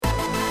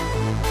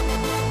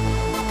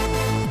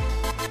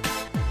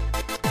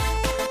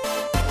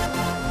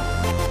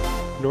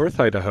North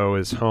Idaho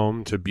is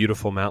home to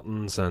beautiful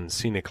mountains and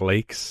scenic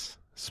lakes,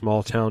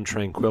 small-town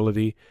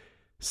tranquility,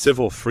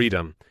 civil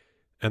freedom,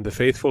 and the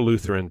faithful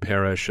Lutheran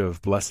parish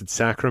of Blessed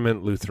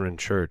Sacrament Lutheran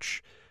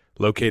Church,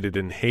 located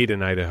in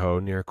Hayden, Idaho,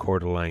 near Coeur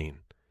d'Alene.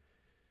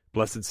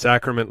 Blessed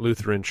Sacrament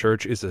Lutheran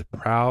Church is a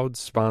proud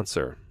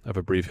sponsor of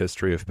A Brief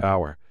History of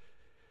Power.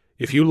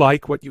 If you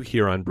like what you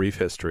hear on Brief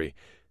History,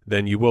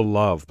 then you will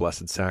love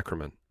Blessed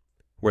Sacrament,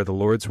 where the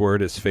Lord's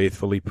Word is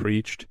faithfully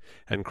preached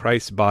and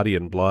Christ's body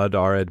and blood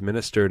are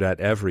administered at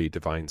every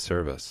divine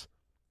service.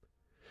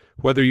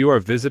 Whether you are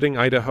visiting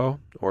Idaho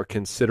or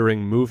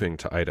considering moving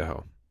to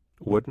Idaho,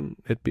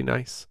 wouldn't it be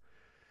nice?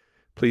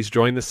 Please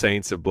join the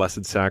saints of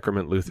Blessed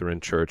Sacrament Lutheran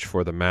Church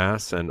for the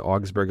Mass and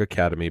Augsburg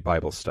Academy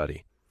Bible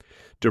Study.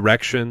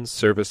 Directions,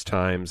 service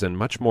times, and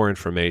much more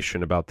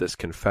information about this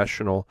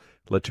confessional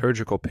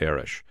liturgical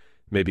parish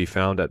may be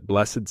found at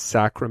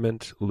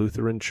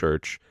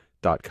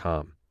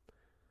blessedsacramentlutheranchurch.com.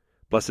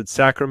 Blessed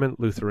Sacrament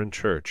Lutheran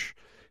Church,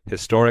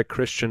 historic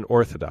Christian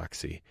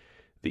orthodoxy,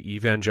 the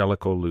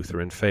evangelical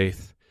Lutheran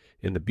faith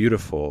in the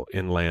beautiful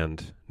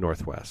inland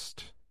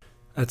Northwest.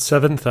 At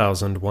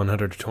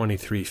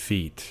 7,123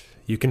 feet,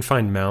 you can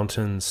find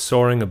mountains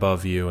soaring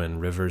above you and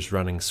rivers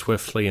running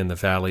swiftly in the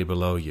valley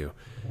below you,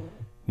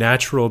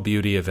 natural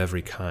beauty of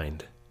every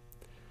kind.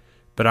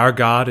 But our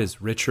God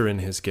is richer in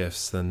his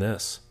gifts than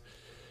this.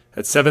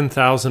 At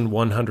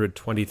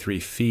 7,123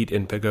 feet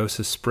in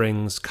Pagosa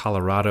Springs,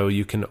 Colorado,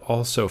 you can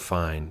also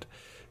find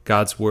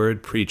God's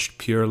Word preached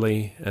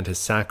purely and his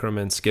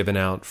sacraments given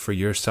out for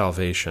your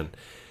salvation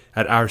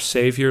at Our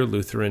Savior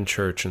Lutheran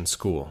Church and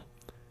School.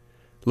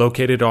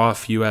 Located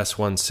off US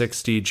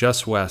 160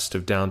 just west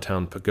of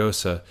downtown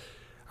Pagosa,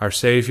 Our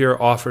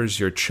Savior offers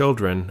your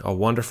children a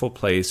wonderful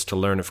place to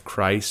learn of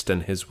Christ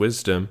and his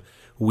wisdom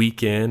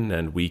week in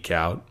and week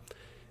out,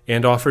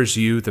 and offers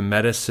you the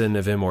medicine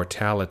of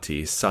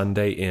immortality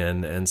Sunday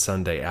in and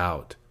Sunday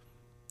out.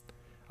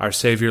 Our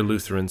Savior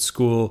Lutheran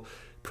School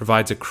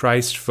provides a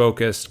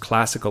Christ-focused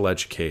classical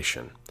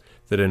education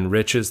that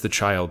enriches the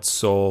child's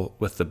soul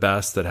with the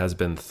best that has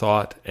been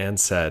thought and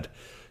said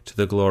to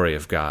the glory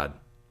of God.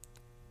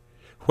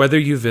 Whether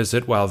you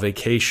visit while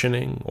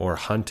vacationing or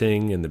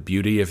hunting in the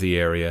beauty of the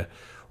area,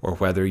 or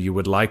whether you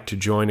would like to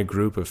join a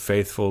group of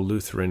faithful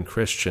Lutheran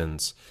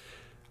Christians,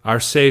 Our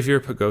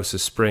Savior Pagosa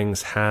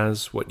Springs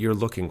has what you're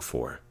looking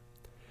for.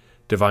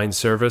 Divine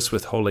service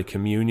with Holy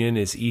Communion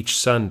is each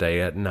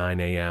Sunday at 9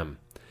 a.m.,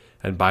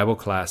 and Bible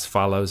class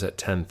follows at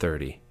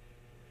 10:30.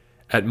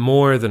 At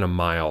more than a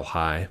mile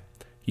high,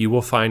 you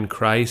will find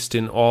Christ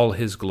in all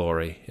his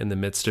glory in the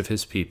midst of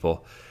his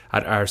people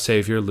at Our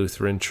Savior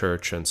Lutheran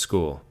Church and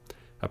School,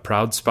 a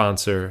proud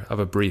sponsor of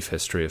A Brief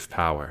History of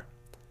Power.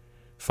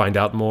 Find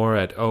out more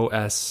at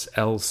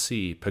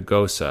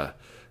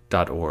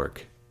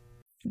oslcpagosa.org.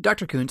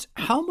 Dr. Kuntz,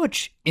 how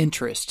much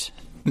interest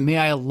may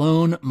I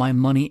loan my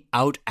money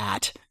out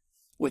at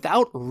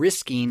without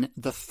risking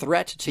the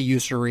threat to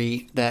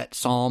usury that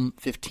Psalm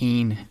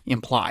 15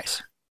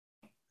 implies?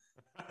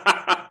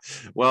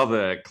 Well,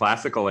 the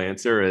classical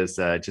answer is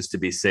just to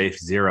be safe,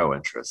 zero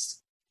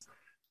interest.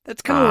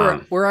 That's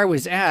kind of where I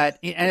was at.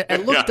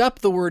 I looked up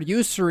the word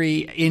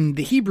usury in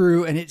the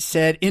Hebrew, and it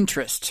said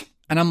interest.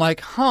 And I'm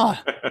like, huh.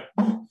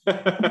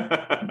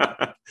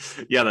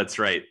 Yeah, that's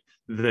right.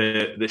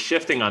 The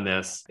shifting on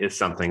this is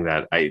something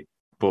that I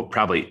will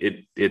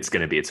probably, it's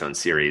going to be its own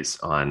series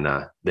on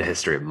the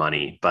history of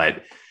money.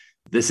 But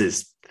this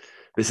is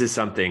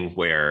something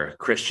where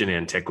Christian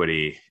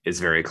antiquity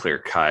is very clear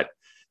cut.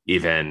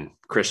 Even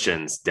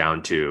Christians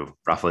down to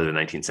roughly the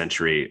 19th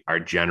century are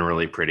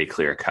generally pretty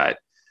clear cut,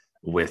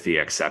 with the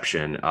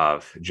exception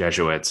of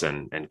Jesuits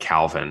and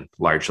Calvin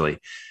largely.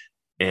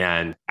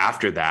 And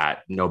after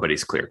that,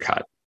 nobody's clear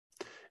cut.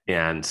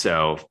 And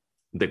so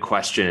the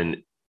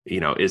question,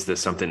 is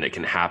this something that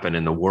can happen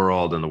in the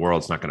world and the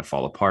world's not going to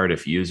fall apart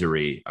if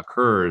usury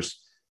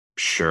occurs?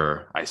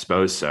 Sure, I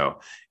suppose so.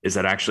 Is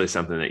that actually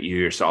something that you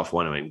yourself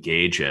want to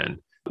engage in?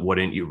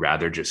 Wouldn't you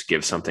rather just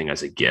give something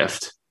as a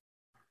gift,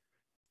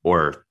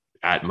 or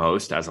at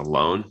most as a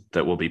loan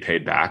that will be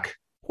paid back?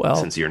 Well,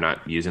 since you're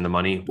not using the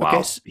money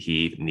while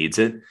he needs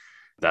it?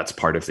 That's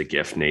part of the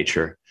gift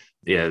nature.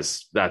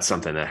 That's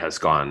something that has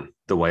gone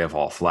the way of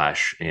all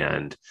flesh,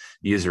 and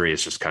usury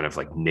is just kind of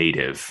like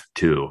native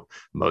to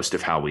most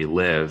of how we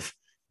live,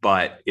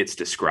 but it's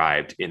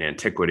described in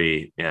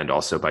antiquity and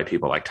also by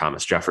people like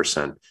Thomas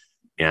Jefferson,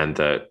 and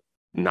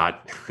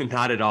not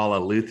at all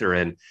a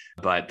Lutheran,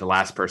 but the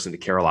last person to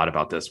care a lot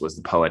about this was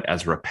the poet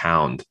Ezra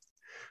Pound,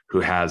 who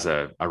has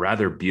a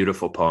rather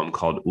beautiful poem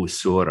called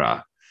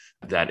Usura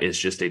that is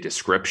just a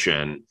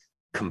description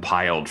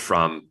compiled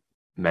from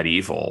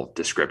medieval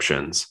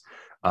descriptions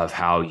of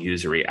how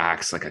usury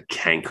acts like a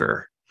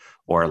canker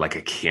or like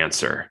a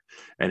cancer,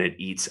 and it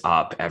eats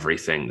up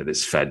everything that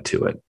is fed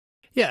to it.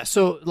 Yeah,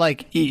 so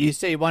like you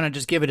say, why not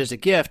just give it as a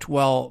gift?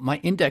 Well, my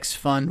index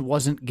fund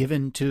wasn't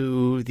given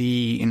to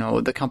the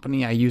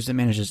company I use that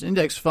manages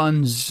index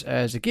funds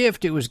as a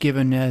gift. It was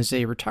given as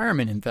a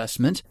retirement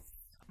investment.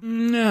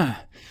 And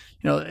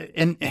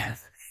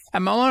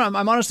I'm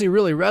honestly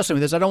really wrestling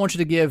with this. I don't want you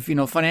to give,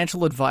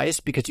 financial advice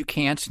because you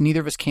can't.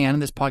 Neither of us can.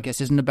 And this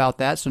podcast isn't about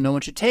that. So no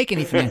one should take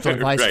any financial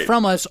advice Right.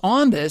 from us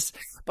on this.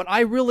 But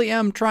I really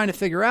am trying to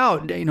figure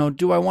out,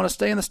 do I want to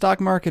stay in the stock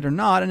market or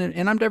not?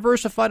 And I'm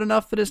diversified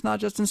enough that it's not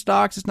just in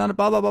stocks. It's not a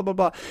blah, blah, blah, blah,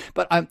 blah.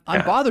 But I'm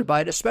bothered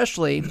by it,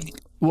 especially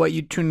what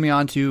you tuned me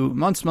on to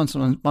months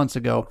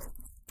ago,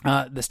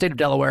 the state of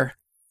Delaware.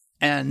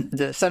 And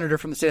the senator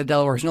from the state of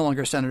Delaware is no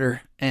longer a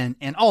senator, and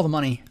all the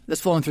money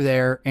that's flowing through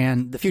there,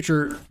 and the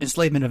future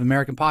enslavement of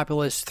American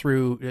populace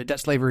through debt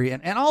slavery,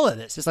 and all of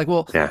this. It's like,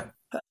 well,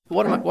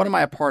 what am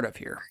I a part of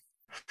here?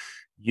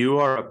 You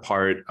are a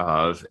part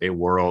of a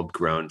world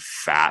grown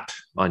fat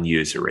on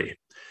usury.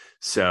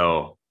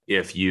 So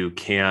if you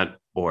can't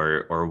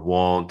or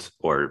won't,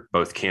 or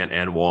both can't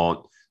and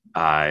won't,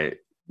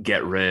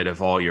 get rid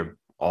of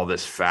all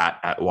this fat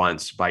at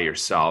once by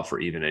yourself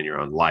or even in your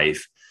own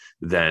life,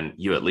 then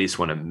you at least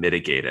want to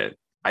mitigate it.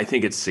 I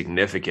think it's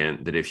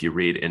significant that if you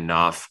read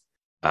enough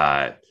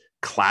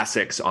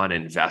classics on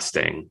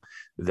investing,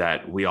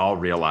 that we all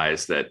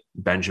realize that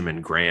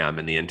Benjamin Graham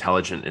in The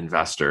Intelligent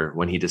Investor,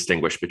 when he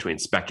distinguished between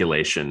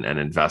speculation and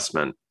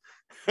investment,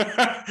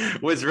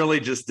 was really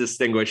just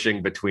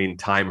distinguishing between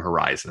time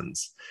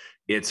horizons.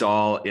 It's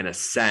all, in a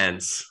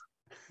sense,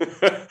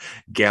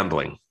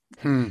 gambling.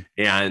 And,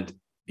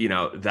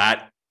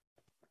 that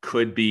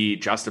could be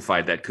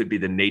justified. That could be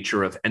the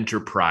nature of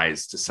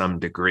enterprise to some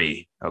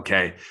degree.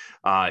 Okay.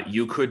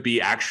 You could be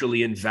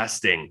actually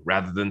investing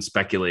rather than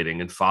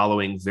speculating and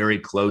following very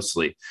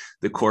closely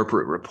the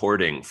corporate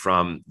reporting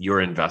from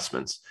your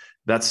investments.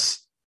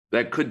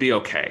 That could be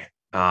okay.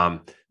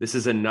 This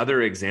is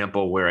another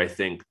example where I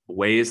think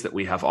ways that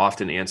we have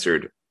often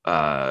answered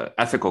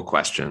ethical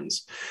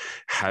questions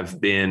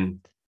have been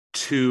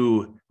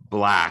too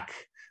black,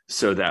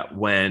 so that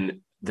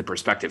when the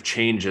perspective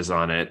changes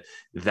on it,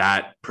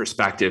 that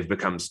perspective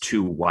becomes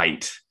too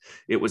white.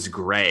 It was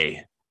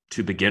gray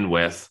to begin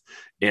with,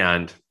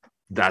 and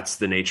that's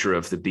the nature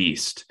of the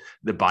beast.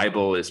 The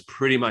Bible is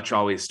pretty much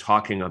always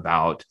talking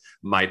about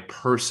my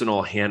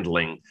personal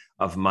handling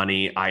of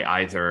money.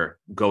 I either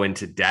go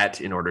into debt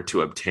in order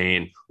to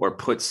obtain, or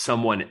put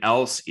someone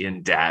else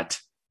in debt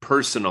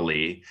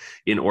personally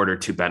in order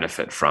to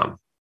benefit from.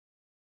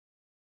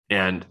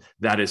 And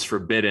that is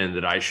forbidden,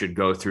 that I should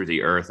go through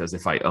the earth as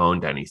if I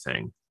owned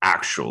anything,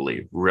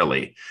 actually,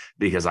 really,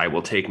 because I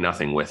will take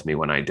nothing with me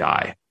when I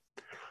die.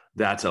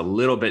 That's a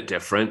little bit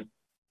different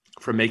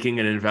from making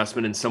an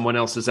investment in someone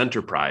else's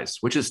enterprise,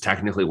 which is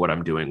technically what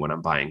I'm doing when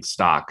I'm buying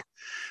stock.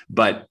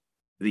 But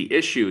the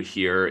issue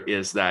here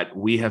is that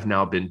we have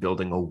now been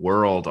building a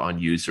world on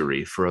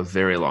usury for a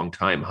very long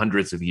time,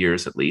 hundreds of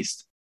years at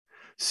least.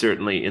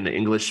 Certainly in the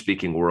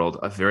English-speaking world,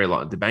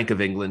 the Bank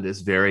of England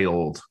is very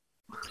old.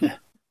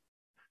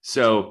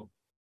 So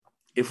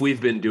if we've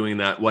been doing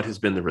that, what has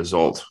been the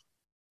result?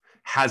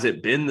 Has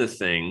it been the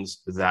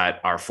things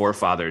that our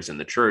forefathers in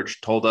the church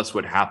told us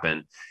would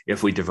happen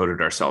if we devoted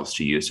ourselves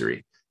to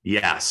usury?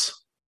 Yes.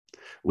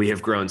 We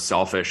have grown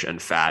selfish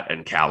and fat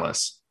and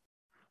callous.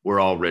 We're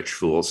all rich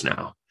fools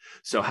now.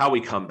 So how we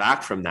come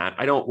back from that,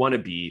 I don't want to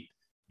be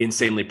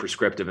insanely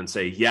prescriptive and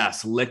say,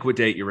 yes,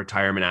 liquidate your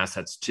retirement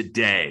assets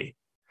today,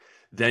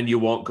 then you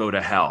won't go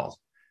to hell.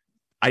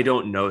 I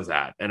don't know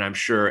that. And I'm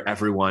sure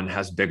everyone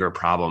has bigger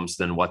problems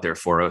than what their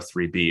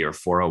 403B or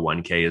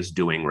 401k is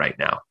doing right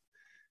now.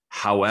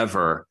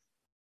 However,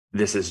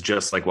 this is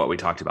just like what we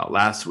talked about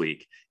last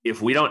week.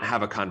 If we don't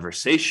have a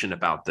conversation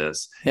about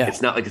this,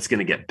 It's not like it's going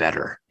to get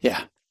better.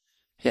 Yeah.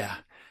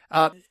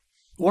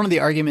 One of the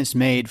arguments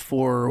made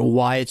for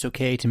why it's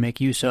okay to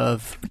make use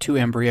of 2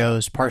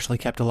 embryos partially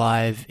kept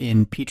alive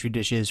in petri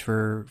dishes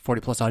for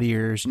 40 plus odd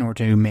years in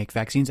order to make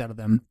vaccines out of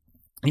them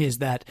is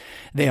that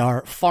they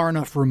are far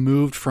enough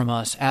removed from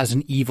us as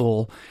an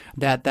evil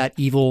that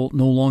evil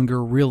no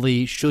longer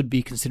really should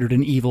be considered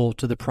an evil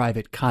to the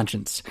private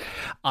conscience.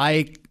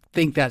 I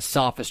think that's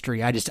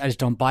sophistry. I just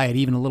don't buy it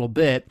even a little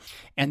bit.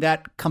 And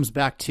that comes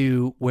back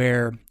to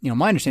where,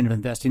 my understanding of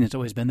investing has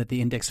always been that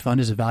the index fund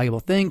is a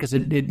valuable thing because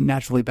it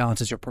naturally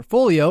balances your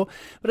portfolio.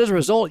 But as a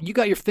result, you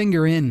got your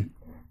finger in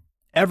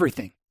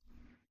everything.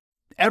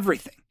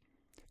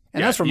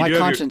 And that's where my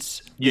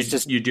conscience is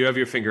just... You do have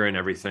your finger in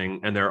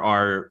everything. And there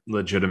are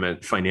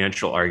legitimate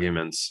financial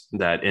arguments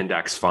that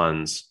index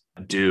funds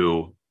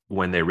do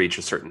when they reach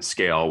a certain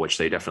scale, which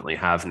they definitely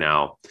have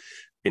now.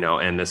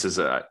 And this is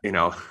I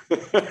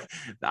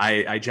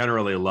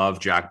generally love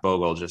Jack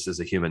Bogle just as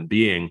a human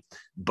being,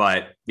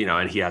 but,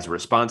 and he has a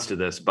response to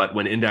this, but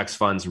when index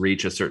funds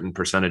reach a certain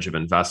percentage of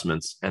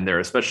investments, and they're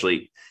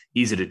especially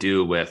easy to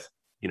do with,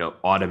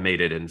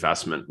 automated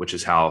investment, which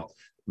is how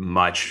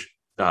much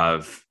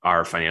of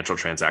our financial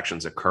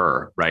transactions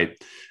occur, right?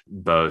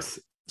 Both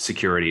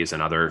securities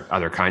and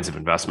other kinds of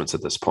investments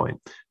at this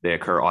point, they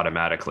occur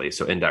automatically.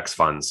 So index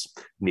funds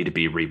need to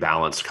be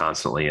rebalanced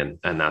constantly. And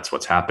that's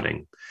what's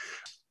happening.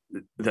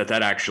 That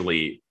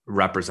actually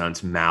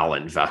represents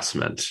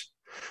malinvestment.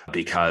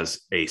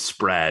 because a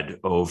spread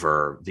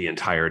over the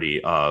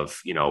entirety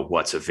of,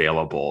 what's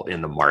available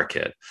in the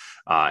market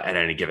at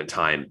any given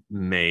time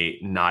may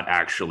not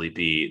actually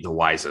be the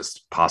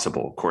wisest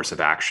possible course of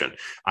action,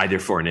 either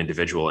for an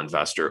individual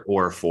investor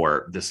or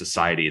for the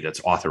society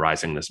that's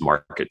authorizing this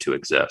market to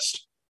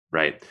exist.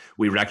 Right.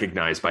 We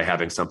recognize by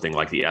having something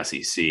like the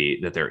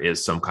SEC that there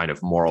is some kind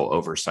of moral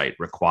oversight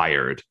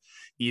required,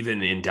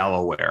 even in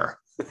Delaware,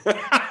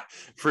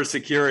 for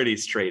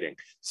securities trading.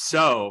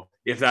 So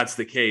if that's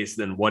the case,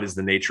 then what is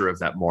the nature of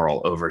that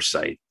moral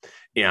oversight?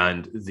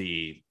 And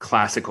the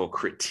classical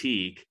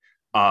critique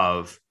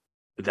of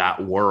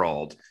that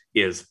world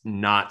is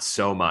not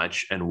so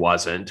much, and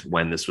wasn't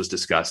when this was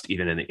discussed,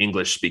 even in the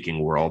English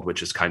speaking world,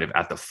 which is kind of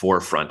at the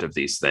forefront of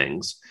these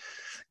things,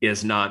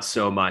 is not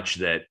so much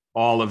that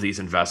all of these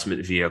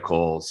investment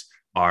vehicles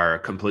are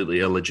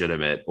completely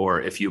illegitimate,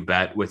 or if you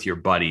bet with your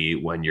buddy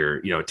when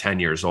you're 10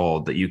 years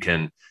old that you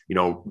can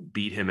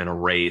beat him in a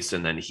race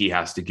and then he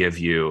has to give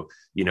you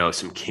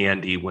some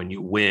candy when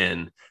you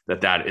win,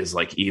 that is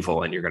like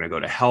evil and you're going to go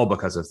to hell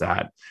because of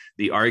that.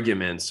 The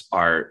arguments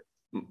are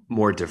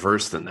more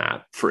diverse than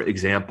that. For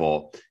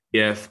example,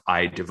 if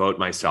I devote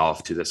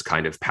myself to this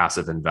kind of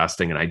passive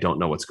investing and I don't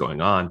know what's going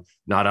on,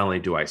 not only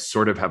do I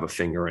sort of have a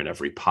finger in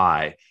every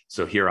pie,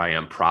 so here I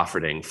am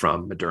profiting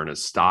from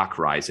Moderna's stock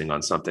rising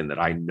on something that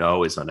I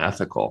know is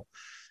unethical.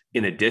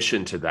 In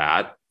addition to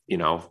that,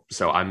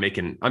 so I'm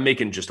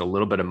making just a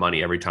little bit of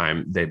money every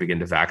time they begin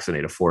to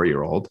vaccinate a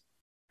 4-year-old.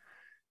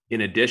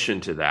 In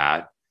addition to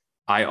that,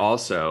 I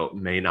also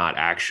may not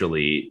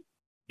actually,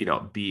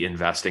 be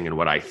investing in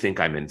what I think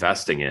I'm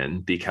investing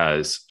in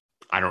because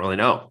I don't really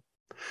know.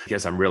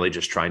 Because I'm really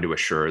just trying to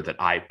assure that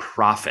I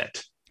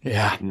profit,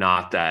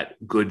 not that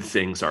good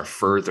things are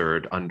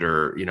furthered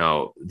under,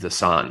 the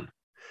sun.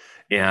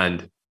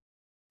 And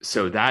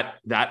so that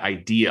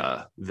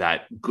idea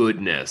that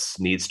goodness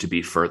needs to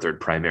be furthered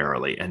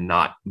primarily and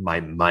not my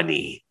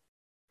money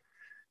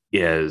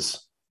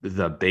is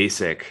the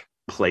basic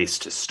place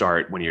to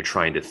start when you're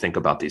trying to think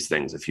about these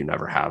things if you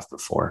never have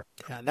before.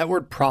 Yeah, that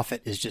word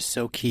profit is just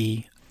so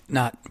key,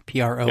 not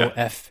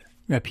P-R-O-F,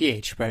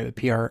 P-H, right?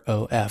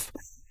 P-R-O-F.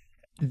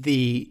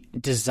 The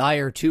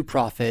desire to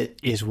profit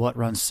is what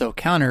runs so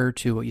counter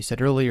to what you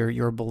said earlier,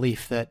 your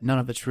belief that none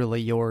of it's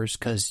really yours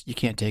because you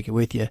can't take it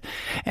with you.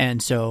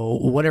 And so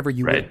whatever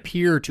you would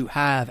appear to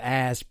have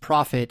as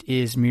profit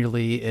is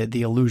merely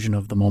the illusion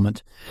of the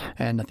moment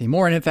and nothing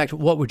more. And in fact,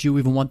 what would you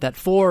even want that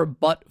for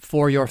but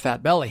for your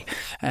fat belly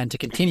and to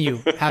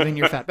continue having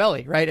your fat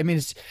belly, right? I mean,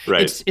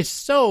 it's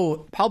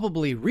so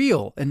palpably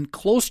real and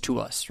close to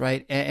us,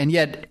 right? And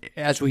yet,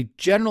 as we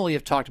generally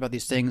have talked about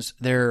these things,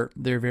 they're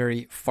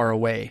very far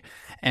away.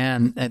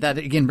 And that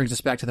again brings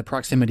us back to the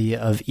proximity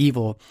of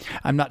evil.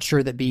 I'm not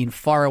sure that being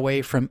far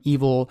away from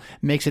evil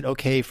makes it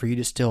okay for you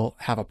to still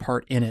have a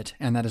part in it.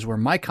 And that is where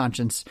my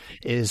conscience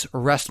is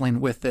wrestling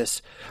with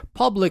this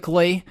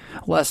publicly,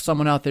 lest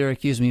someone out there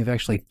accuse me of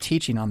actually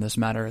teaching on this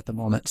matter at the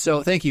moment.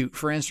 So thank you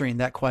for answering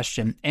that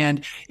question.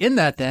 And in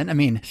that then, I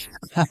mean,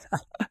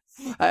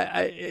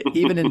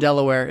 even in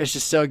Delaware, it's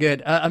just so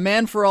good. A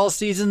man for all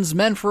seasons,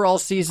 men for all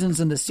seasons,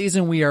 and the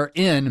season we are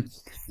in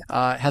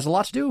has a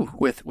lot to do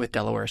with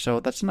Delaware. So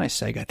that's a nice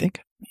seg, I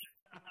think.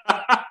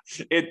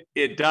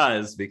 It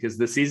does, because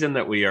the season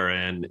that we are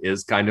in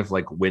is kind of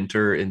like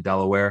winter in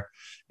Delaware.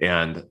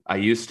 And I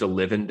used to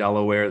live in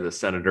Delaware. The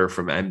senator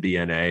from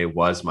MBNA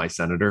was my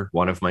senator,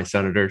 one of my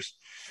senators.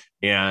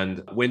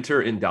 And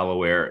winter in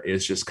Delaware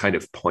is just kind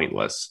of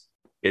pointless.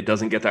 It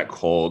doesn't get that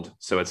cold,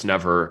 so it's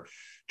never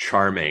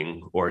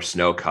charming or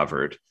snow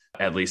covered,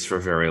 at least for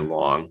very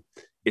long.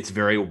 It's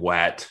very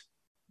wet.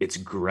 It's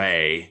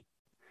gray.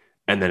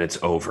 And then it's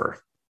over.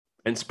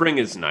 And spring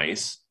is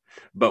nice,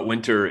 but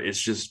winter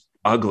is just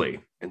ugly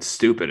and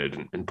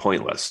stupid and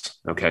pointless.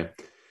 Okay.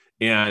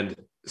 And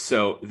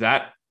so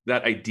that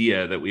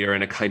idea that we are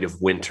in a kind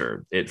of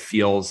winter, it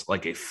feels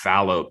like a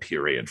fallow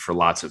period for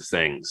lots of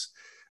things,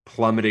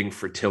 plummeting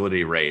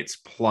fertility rates,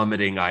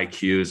 plummeting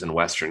IQs in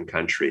Western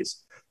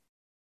countries.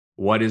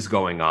 What is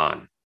going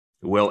on?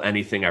 Will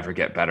anything ever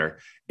get better?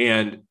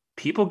 And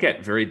people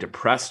get very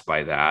depressed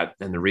by that.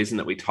 And the reason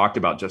that we talked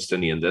about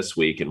Justinian this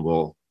week, and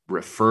we'll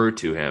refer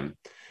to him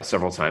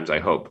several times, I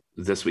hope,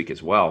 this week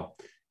as well,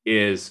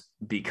 is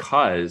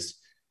because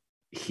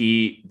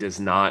he does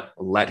not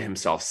let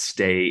himself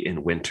stay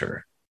in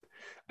winter.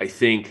 I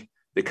think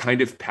the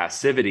kind of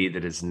passivity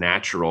that is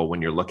natural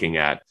when you're looking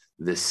at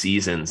the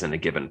seasons in a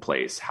given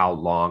place, how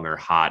long or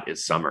hot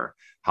is summer?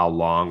 How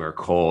long or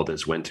cold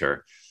is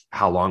winter?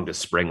 How long does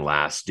spring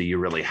last? Do you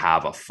really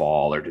have a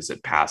fall, or does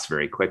it pass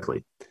very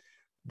quickly?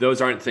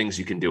 Those aren't things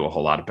you can do a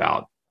whole lot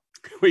about.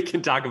 We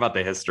can talk about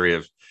the history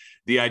of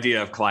the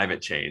idea of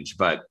climate change,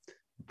 but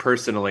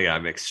personally,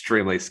 I'm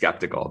extremely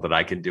skeptical that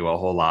I can do a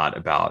whole lot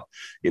about,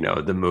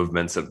 the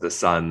movements of the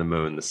sun, the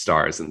moon, the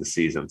stars, and the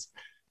seasons.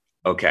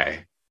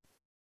 Okay.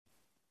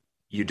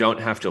 You don't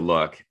have to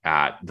look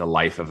at the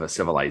life of a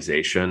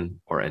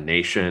civilization or a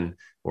nation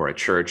or a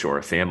church or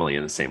a family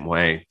in the same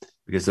way,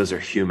 because those are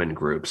human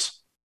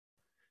groups.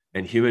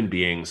 And human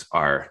beings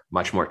are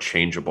much more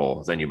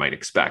changeable than you might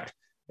expect.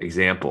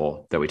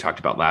 Example that we talked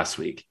about last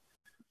week.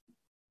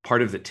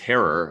 Part of the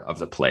terror of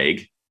the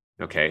plague,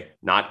 okay,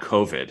 not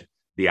COVID,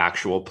 the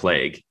actual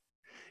plague,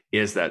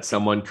 is that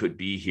someone could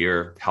be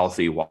here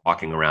healthy,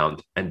 walking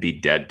around, and be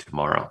dead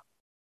tomorrow.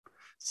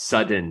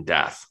 Sudden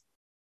death.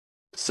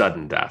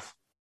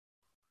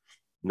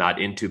 Not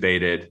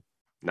intubated,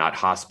 not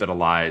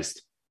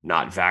hospitalized,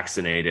 not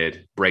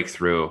vaccinated,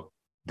 breakthrough,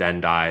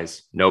 then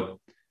dies. Nope.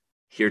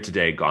 Here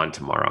today, gone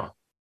tomorrow.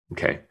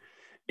 Okay.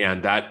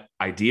 And that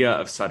idea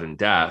of sudden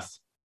death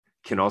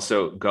can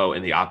also go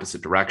in the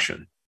opposite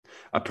direction.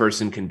 A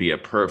person can be a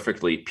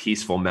perfectly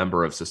peaceful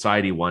member of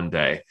society one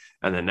day,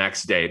 and the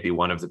next day be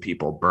one of the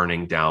people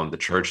burning down the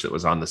church that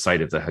was on the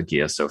site of the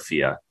Hagia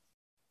Sophia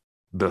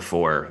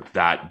before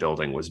that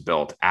building was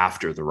built,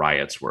 after the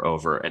riots were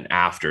over and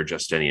after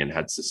Justinian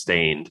had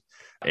sustained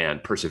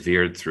and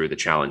persevered through the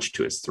challenge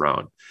to his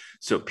throne.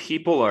 So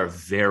people are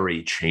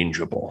very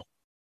changeable.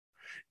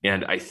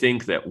 And I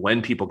think that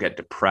when people get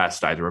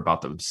depressed, either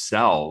about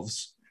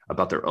themselves,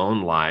 about their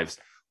own lives,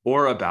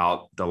 or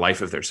about the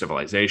life of their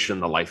civilization,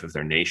 the life of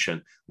their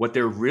nation, what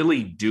they're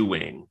really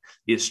doing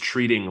is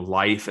treating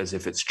life as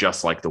if it's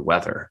just like the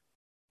weather.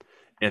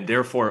 And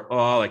therefore,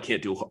 I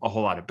can't do a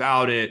whole lot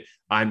about it.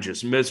 I'm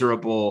just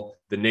miserable.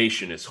 The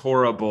nation is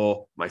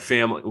horrible. My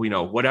family,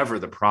 whatever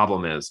the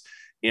problem is.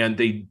 And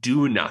they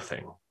do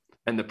nothing.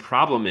 And the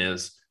problem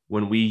is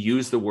when we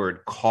use the word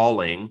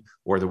calling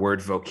or the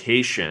word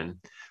vocation,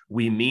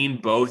 we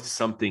mean both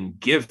something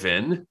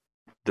given,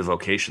 the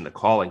vocation, the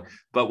calling,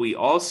 but we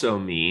also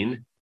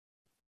mean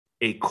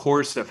a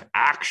course of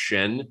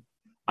action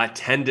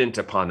attendant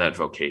upon that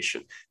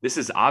vocation. This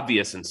is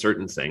obvious in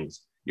certain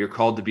things. You're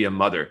called to be a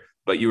mother,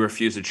 but you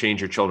refuse to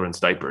change your children's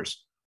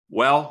diapers.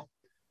 Well,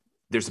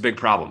 there's a big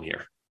problem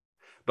here.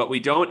 But we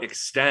don't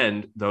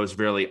extend those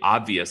really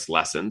obvious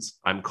lessons.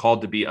 I'm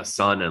called to be a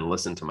son and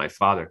listen to my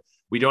father.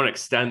 We don't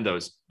extend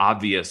those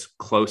obvious,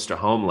 close to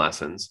home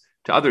lessons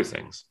to other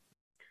things.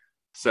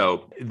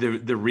 So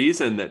the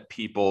reason that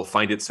people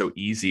find it so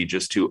easy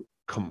just to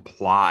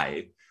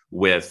comply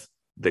with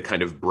the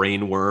kind of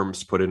brain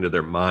worms put into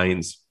their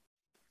minds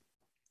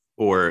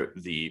or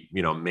the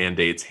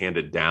mandates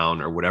handed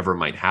down or whatever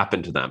might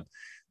happen to them,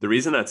 the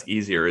reason that's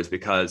easier is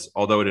because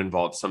although it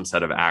involves some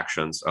set of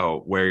actions,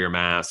 wear your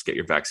mask, get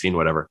your vaccine,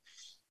 whatever,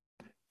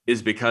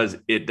 is because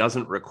it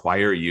doesn't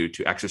require you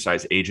to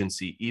exercise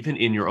agency even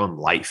in your own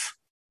life,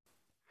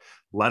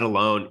 let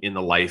alone in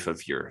the life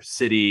of your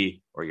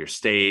city or your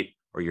state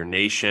or your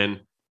nation,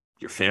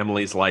 your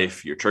family's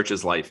life, your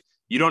church's life.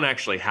 You don't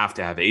actually have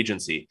to have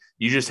agency.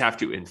 You just have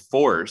to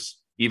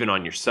enforce, even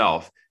on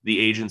yourself, the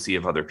agency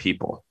of other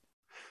people.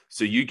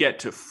 So you get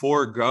to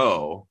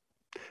forego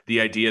the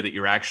idea that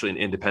you're actually an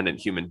independent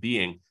human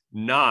being,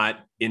 not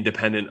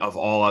independent of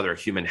all other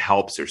human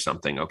helps or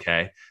something,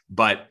 okay?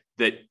 But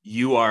that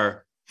you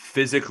are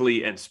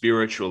physically and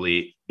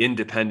spiritually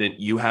independent.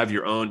 You have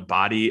your own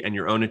body and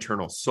your own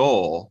eternal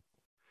soul,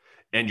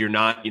 and you're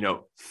not,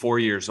 4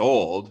 years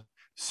old,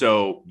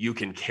 so you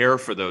can care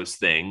for those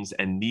things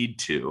and need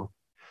to.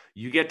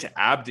 You get to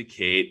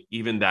abdicate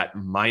even that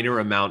minor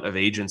amount of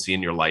agency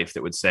in your life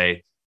that would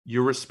say,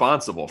 you're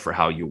responsible for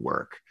how you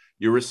work.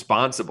 You're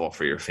responsible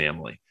for your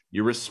family.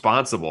 You're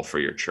responsible for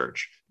your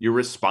church. You're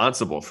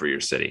responsible for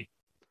your city.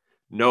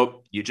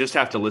 Nope, you just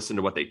have to listen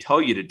to what they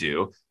tell you to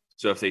do.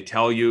 So if they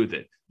tell you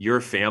that your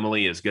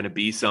family is going to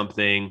be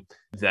something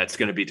that's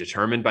going to be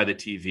determined by the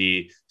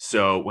TV,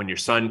 so when your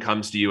son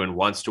comes to you and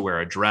wants to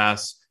wear a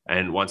dress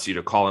and wants you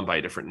to call him by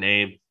a different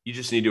name, you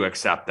just need to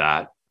accept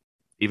that.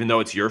 Even though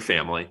it's your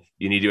family,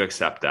 you need to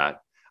accept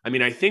that. I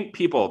mean, I think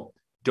people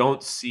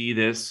don't see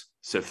this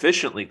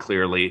sufficiently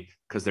clearly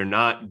because they're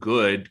not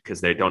good,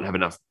 because they don't have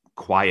enough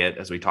quiet,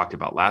 as we talked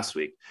about last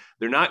week.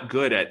 They're not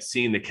good at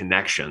seeing the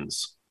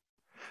connections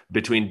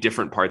between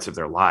different parts of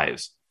their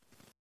lives.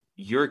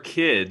 Your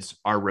kids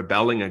are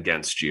rebelling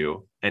against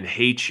you and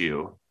hate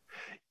you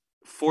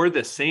for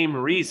the same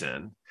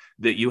reason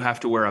that you have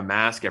to wear a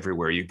mask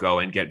everywhere you go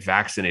and get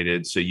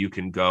vaccinated so you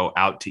can go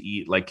out to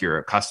eat like you're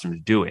accustomed to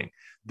doing.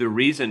 The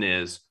reason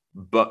is,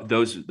 but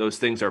those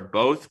things are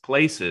both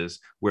places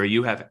where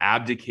you have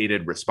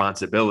abdicated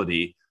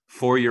responsibility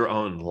for your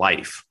own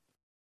life,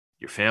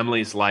 your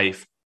family's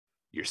life,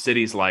 your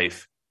city's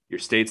life, your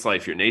state's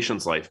life, your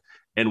nation's life.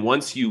 And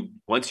once you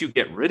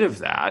get rid of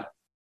that,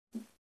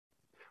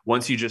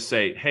 once you just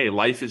say, hey,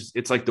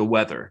 it's like the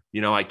weather,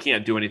 I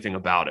can't do anything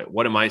about it.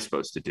 What am I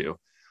supposed to do?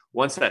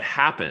 Once that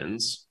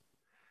happens,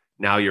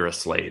 now you're a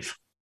slave.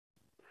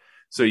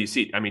 So you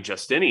see,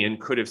 Justinian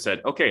could have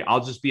said, okay,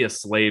 I'll just be a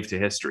slave to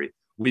history.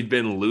 We've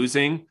been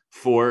losing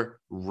for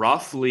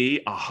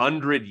roughly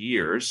 100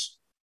 years,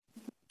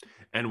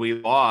 and we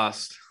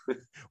lost.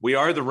 We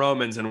are the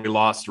Romans, and we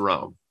lost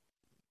Rome.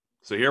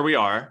 So here we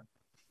are.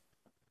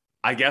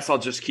 I guess I'll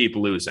just keep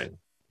losing.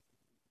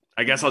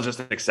 I guess I'll just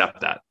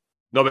accept that.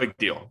 No big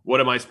deal. What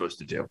am I supposed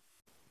to do?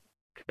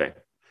 Okay.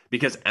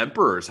 Because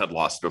emperors had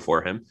lost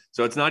before him.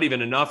 So it's not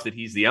even enough that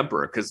he's the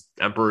emperor, because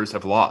emperors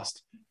have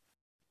lost.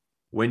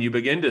 When you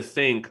begin to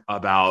think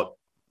about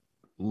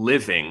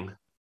living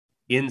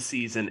in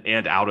season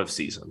and out of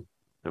season.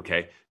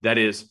 Okay. That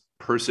is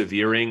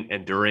persevering,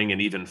 enduring,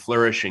 and even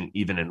flourishing,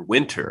 even in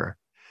winter.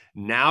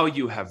 Now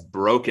you have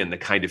broken the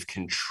kind of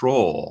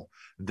control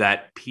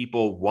that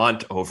people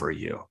want over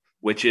you,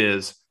 which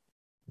is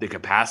the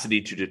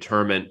capacity to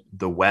determine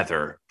the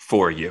weather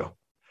for you,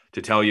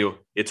 to tell you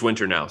it's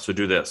winter now, so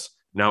do this.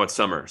 Now it's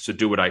summer, so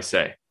do what I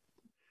say.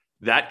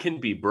 That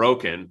can be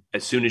broken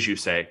as soon as you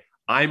say,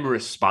 I'm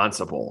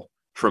responsible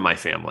for my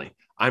family.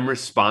 I'm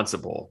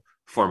responsible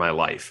for my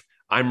life.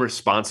 I'm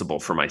responsible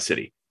for my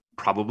city.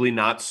 Probably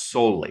not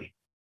solely.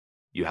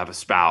 You have a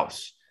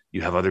spouse.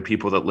 You have other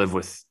people that live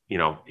with,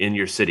 in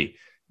your city.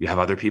 You have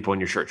other people in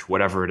your church,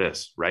 whatever it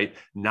is, right?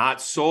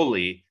 Not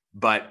solely,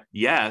 but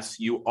yes,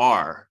 you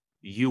are.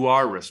 You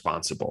are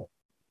responsible,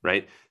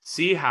 right?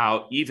 See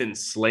how even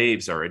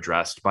slaves are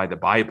addressed by the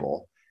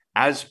Bible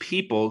as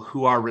people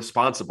who are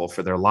responsible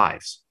for their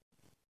lives.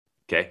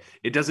 Okay.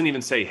 It doesn't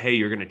even say, hey,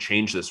 you're going to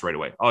change this right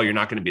away. Oh, you're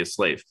not going to be a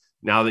slave.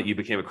 Now that you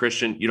became a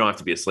Christian, you don't have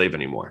to be a slave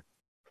anymore.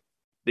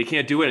 They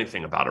can't do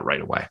anything about it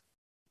right away.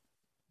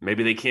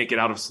 Maybe they can't get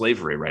out of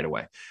slavery right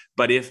away.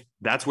 But if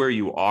that's where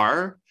you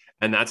are,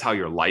 and that's how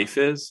your life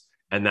is,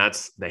 and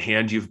that's the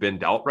hand you've been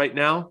dealt right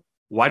now,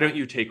 why don't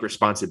you take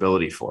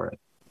responsibility for it?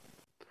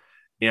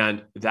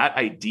 And that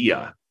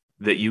idea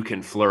that you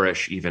can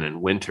flourish even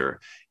in winter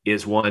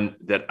is one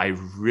that I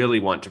really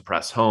want to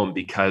press home,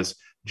 because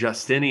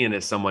Justinian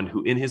is someone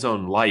who in his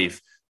own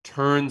life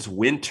turns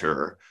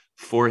winter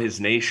for his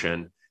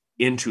nation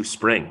into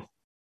spring.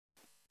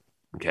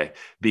 Okay,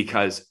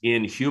 because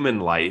in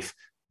human life,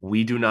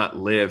 we do not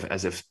live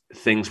as if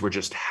things were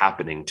just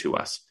happening to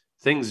us.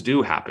 Things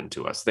do happen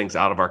to us, things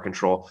out of our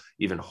control,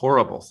 even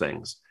horrible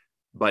things.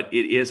 But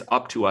it is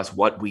up to us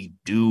what we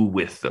do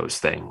with those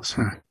things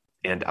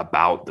and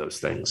about those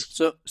things.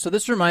 So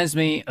this reminds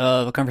me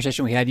of a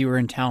conversation we had. You were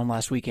in town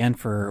last weekend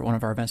for one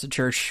of our events at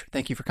church.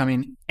 Thank you for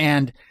coming.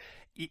 And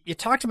you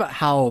talked about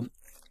how,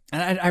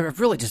 and I've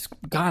really just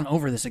gone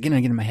over this again and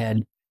again in my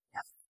head,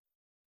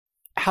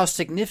 how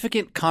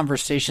significant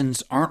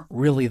conversations aren't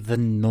really the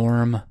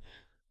norm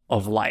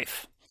of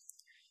life.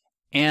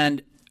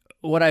 And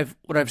what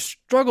I've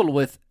struggled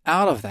with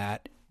out of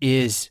that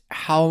is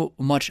how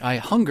much I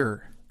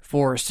hunger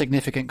for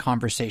significant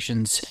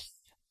conversations,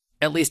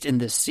 at least in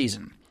this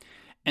season.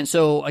 And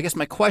so I guess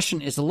my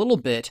question is a little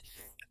bit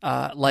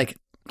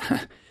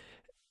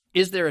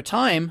is there a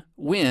time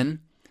when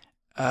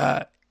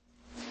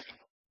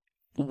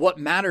what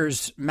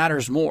matters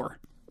more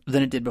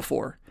than it did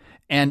before?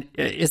 And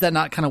is that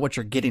not kind of what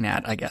you're getting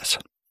at, I guess?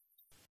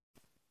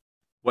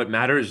 What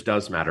matters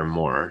does matter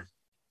more,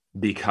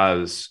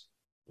 because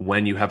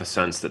when you have a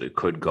sense that it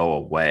could go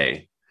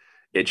away,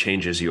 it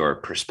changes your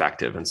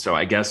perspective. And so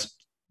I guess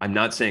I'm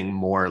not saying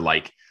more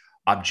like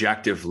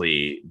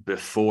objectively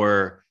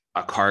before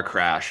a car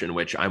crash in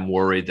which I'm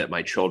worried that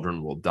my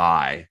children will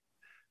die.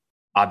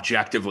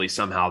 Objectively,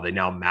 somehow they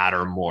now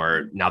matter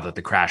more now that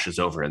the crash is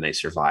over and they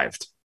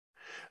survived.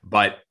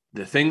 But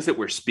the things that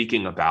we're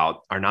speaking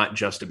about are not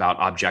just about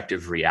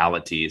objective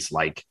realities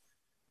like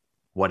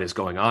what is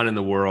going on in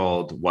the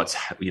world, what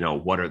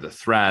are the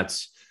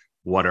threats,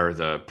 what are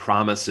the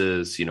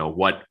promises,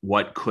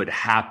 what could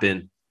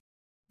happen,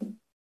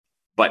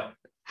 but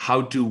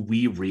how do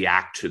we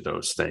react to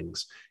those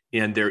things?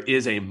 And there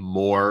is a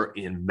more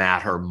in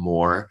matter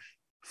more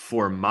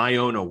for my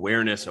own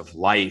awareness of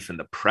life and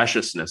the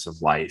preciousness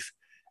of life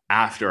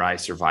after I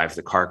survived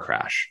the car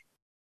crash.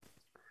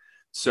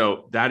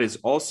 So that is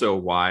also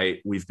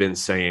why we've been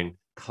saying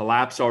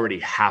collapse already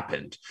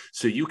happened.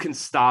 So you can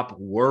stop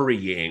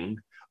worrying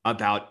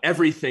about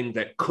everything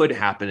that could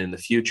happen in the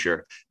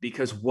future,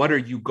 because what are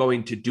you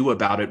going to do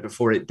about it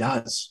before it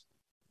does?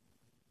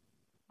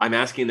 I'm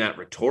asking that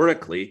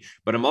rhetorically,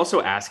 but I'm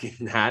also asking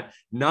that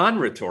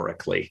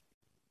non-rhetorically.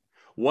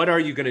 What are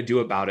you going to do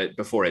about it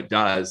before it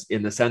does,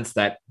 in the sense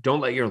that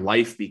don't let your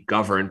life be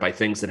governed by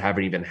things that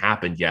haven't even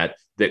happened yet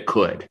that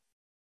could?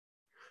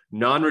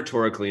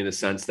 Non-rhetorically, in the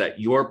sense that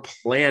your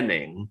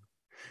planning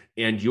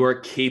and your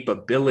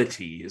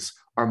capabilities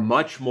are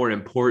much more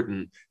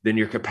important than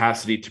your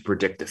capacity to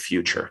predict the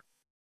future.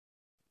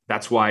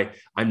 That's why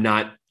I'm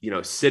not,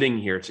 sitting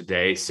here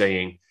today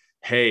saying,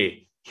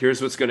 hey,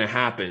 here's what's going to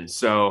happen,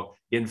 so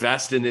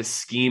invest in this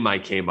scheme I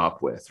came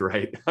up with,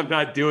 right? I'm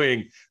not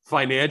doing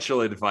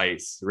financial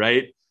advice,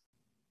 right?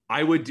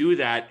 I would do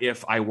that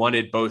if I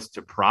wanted both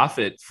to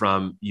profit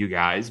from you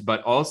guys,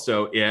 but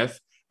also if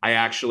I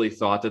actually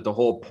thought that the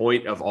whole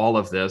point of all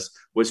of this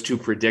was to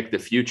predict the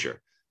future.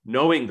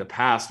 Knowing the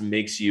past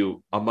makes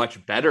you a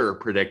much better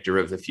predictor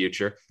of the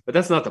future, but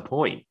that's not the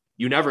point.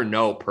 You never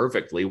know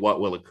perfectly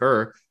what will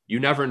occur. You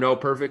never know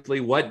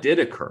perfectly what did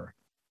occur.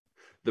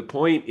 The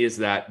point is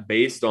that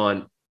based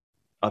on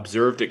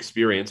observed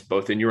experience,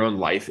 both in your own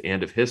life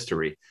and of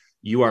history,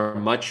 you are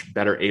much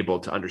better able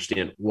to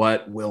understand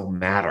what will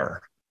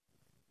matter.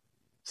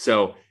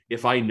 So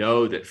if I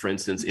know that, for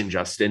instance, in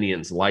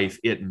Justinian's life,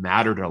 it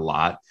mattered a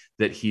lot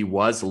that he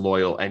was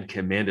loyal and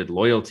commanded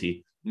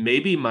loyalty,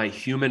 maybe my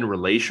human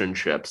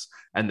relationships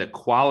and the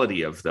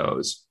quality of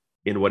those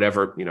in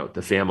whatever,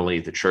 the family,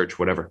 the church,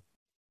 whatever.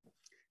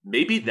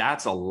 Maybe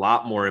that's a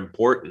lot more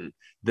important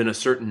than a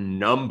certain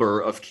number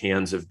of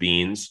cans of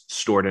beans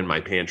stored in my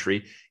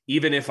pantry,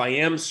 even if I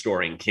am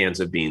storing cans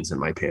of beans in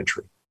my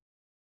pantry,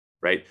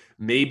 right?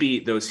 Maybe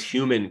those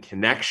human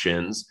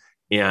connections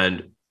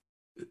and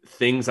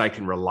things I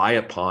can rely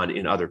upon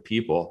in other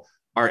people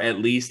are at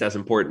least as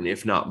important,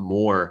 if not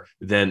more,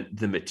 than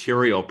the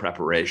material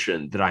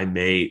preparation that I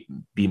may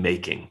be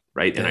making,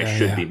 right? And I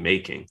should be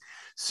making.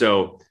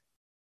 So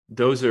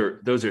those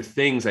are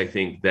things I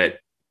think that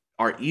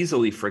are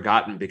easily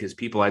forgotten because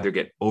people either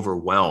get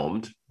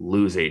overwhelmed,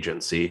 lose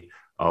agency.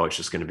 Oh, it's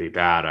just going to be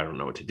bad. I don't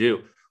know what to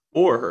do.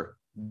 Or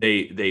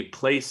they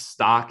place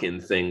stock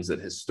in things that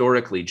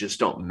historically just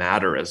don't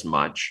matter as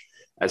much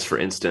as, for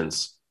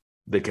instance,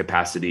 the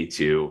capacity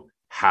to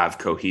have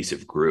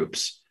cohesive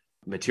groups.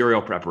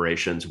 Material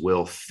preparations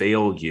will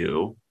fail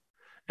you,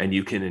 and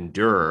you can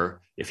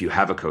endure if you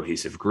have a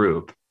cohesive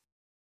group.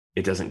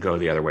 It doesn't go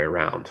the other way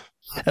around.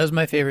 That was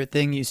my favorite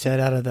thing you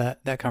said out of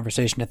that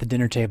conversation at the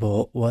dinner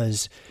table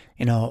was,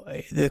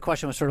 the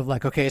question was sort of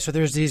like, okay, so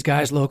there's these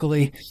guys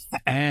locally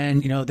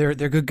and, they're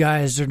good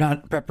guys. They're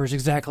not preppers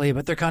exactly,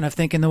 but they're kind of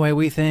thinking the way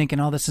we think and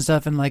all this and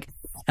stuff. And like,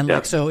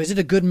 so is it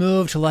a good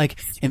move to like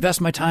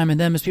invest my time in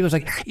them as people's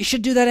like, you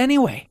should do that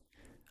anyway.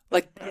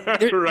 Like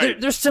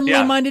they're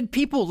similarly minded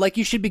people. Like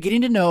you should be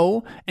getting to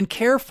know and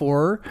care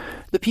for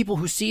the people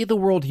who see the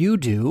world you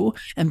do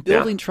and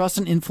building trust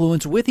and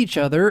influence with each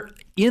other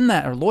in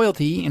that, or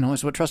loyalty,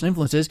 is what trust and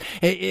influence is,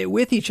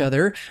 with each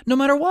other, no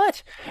matter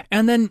what.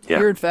 And then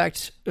you're in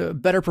fact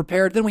better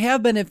prepared than we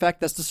have been. In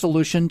fact, that's the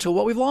solution to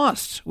what we've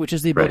lost, which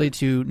is the ability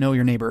to know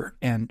your neighbor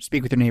and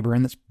speak with your neighbor.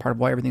 And that's part of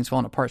why everything's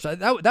falling apart. So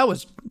that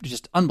was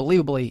just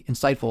unbelievably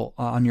insightful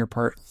on your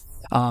part.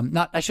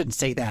 I shouldn't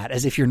say that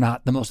as if you're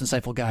not the most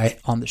insightful guy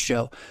on the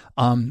show.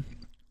 Did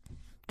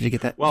you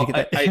get that? Well,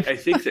 I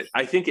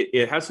think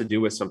it has to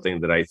do with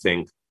something that I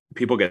think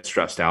people get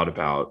stressed out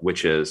about,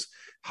 which is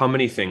how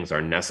many things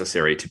are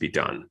necessary to be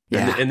done.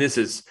 Yeah. And this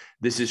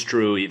is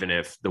true even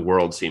if the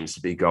world seems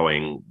to be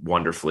going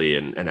wonderfully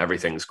and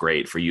everything's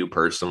great for you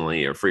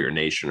personally or for your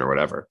nation or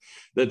whatever,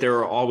 that there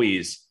are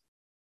always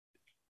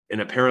an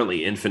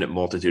apparently infinite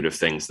multitude of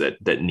things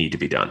that need to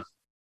be done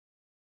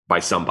by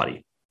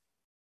somebody.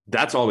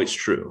 That's always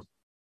true.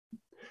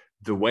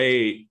 The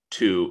way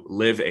to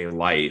live a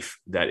life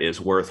that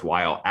is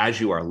worthwhile as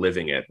you are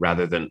living it,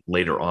 rather than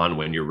later on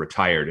when you're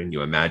retired and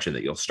you imagine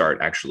that you'll start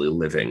actually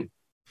living,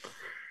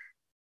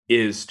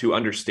 is to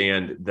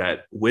understand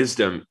that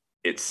wisdom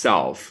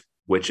itself,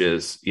 which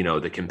is,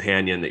 the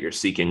companion that you're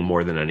seeking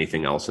more than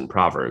anything else in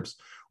Proverbs,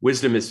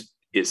 wisdom is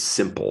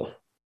simple.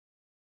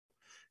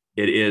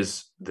 It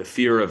is the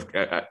fear of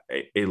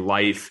a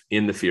life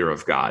in the fear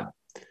of God.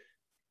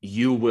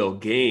 You will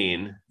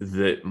gain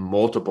the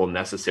multiple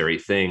necessary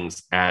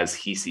things as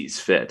he sees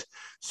fit.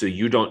 So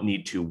you don't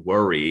need to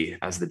worry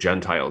as the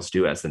Gentiles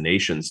do, as the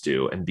nations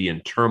do, and be in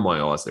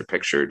turmoil as they're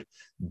pictured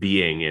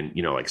being in,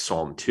 like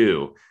Psalm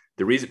 2.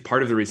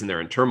 Part of the reason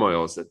they're in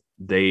turmoil is that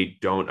they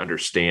don't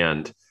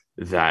understand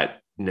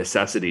that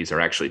necessities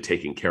are actually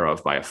taken care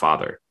of by a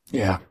father.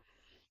 Yeah.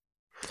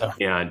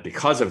 And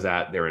because of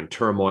that, they're in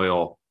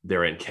turmoil,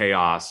 they're in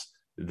chaos,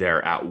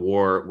 they're at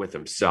war with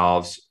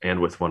themselves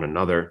and with one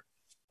another.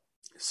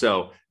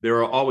 So there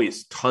are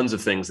always tons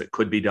of things that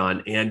could be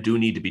done and do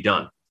need to be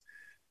done.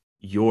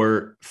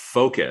 Your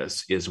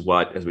focus is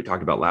what, as we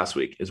talked about last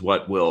week, is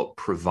what will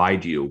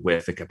provide you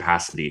with the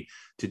capacity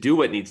to do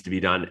what needs to be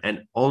done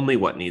and only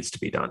what needs to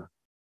be done.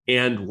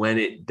 And when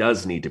it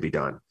does need to be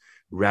done,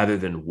 rather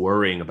than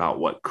worrying about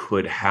what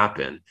could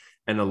happen.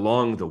 And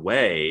along the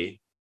way,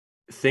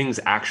 things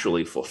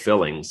actually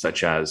fulfilling,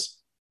 such as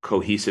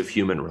cohesive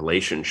human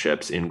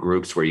relationships in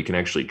groups where you can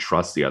actually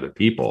trust the other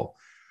people,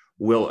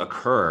 will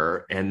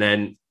occur. And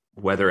then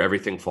whether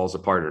everything falls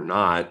apart or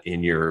not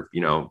in your,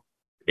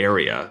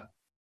 area,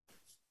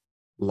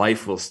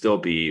 life will still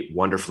be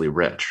wonderfully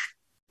rich.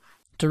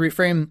 To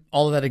reframe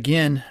all of that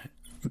again,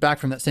 back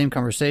from that same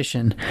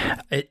conversation,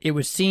 it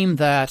would seem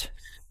that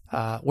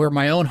where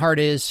my own heart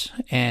is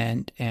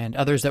and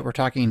others that we're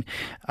talking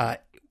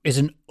is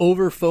an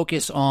over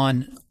focus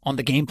on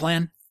the game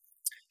plan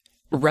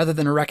rather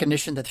than a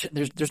recognition that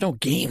there's no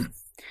game.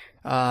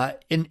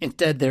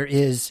 Instead, there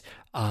is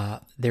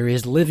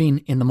living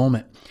in the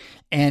moment,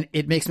 and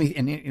it makes me,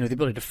 and the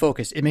ability to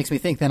focus. It makes me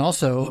think then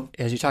also,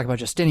 as you talk about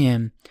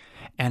Justinian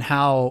and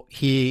how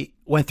he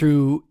went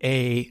through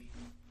an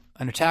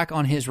attack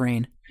on his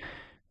reign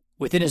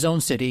within his own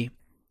city,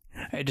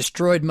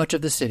 destroyed much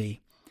of the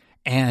city,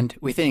 and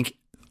we think,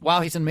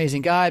 wow, he's an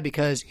amazing guy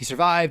because he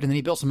survived, and then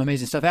he built some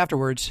amazing stuff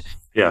afterwards.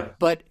 Yeah,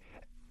 but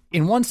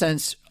in one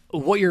sense,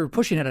 what you're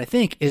pushing at, I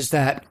think, is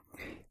that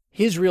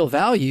his real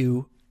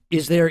value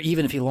is there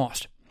even if he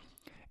lost.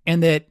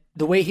 And that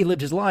the way he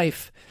lived his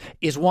life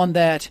is one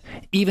that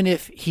even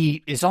if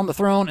he is on the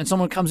throne and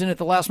someone comes in at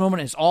the last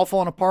moment and it's all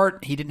falling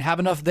apart, he didn't have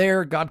enough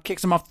there, God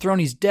kicks him off the throne,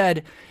 he's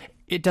dead,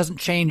 it doesn't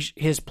change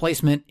his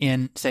placement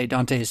in, say,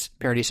 Dante's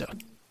Paradiso.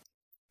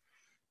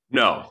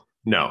 No,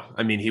 No,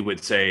 I mean, he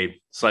would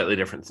say slightly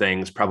different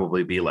things,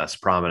 probably be less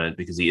prominent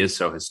because he is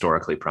so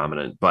historically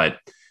prominent. But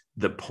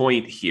the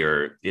point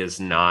here is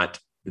not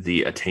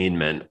the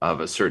attainment of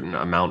a certain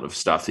amount of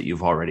stuff that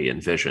you've already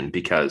envisioned,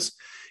 because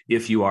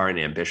if you are an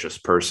ambitious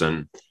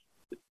person,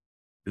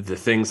 the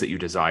things that you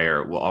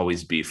desire will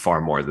always be far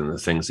more than the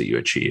things that you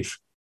achieve.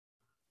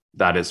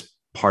 That is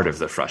part of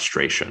the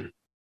frustration.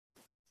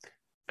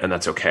 And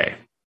that's okay.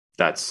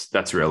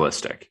 That's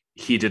realistic.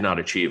 He did not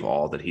achieve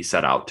all that he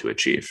set out to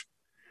achieve.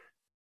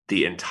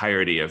 The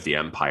entirety of the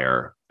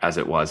empire, as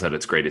it was at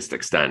its greatest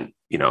extent,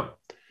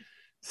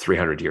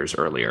 300 years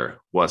earlier,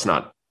 was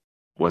not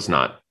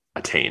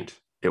attained.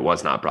 It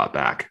was not brought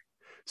back.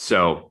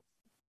 So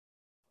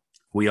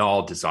we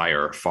all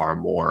desire far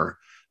more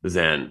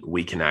than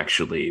we can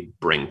actually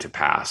bring to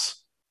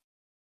pass.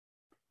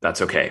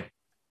 That's okay.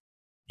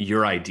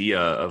 Your idea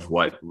of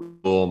what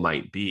rule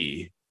might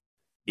be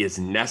is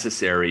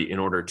necessary in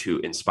order to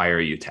inspire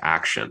you to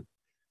action.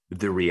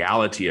 The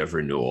reality of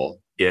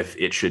renewal, if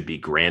it should be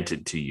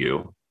granted to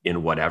you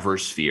in whatever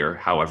sphere,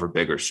 however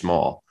big or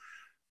small,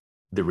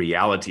 the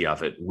reality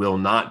of it will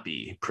not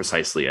be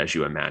precisely as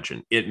you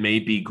imagine. It may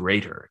be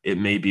greater. It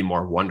may be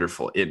more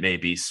wonderful. It may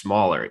be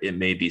smaller. It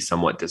may be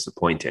somewhat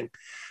disappointing.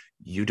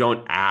 You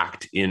don't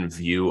act in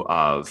view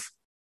of,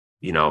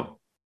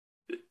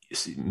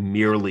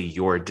 merely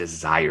your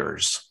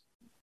desires,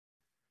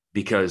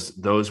 because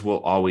those will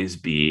always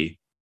be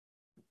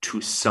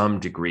to some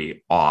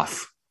degree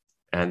off.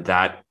 And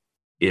that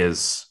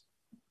is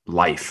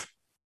life.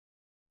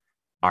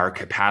 Our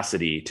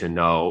capacity to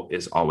know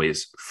is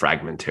always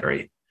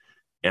fragmentary.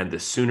 And the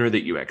sooner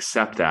that you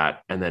accept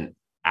that and then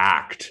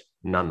act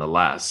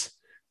nonetheless,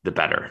 the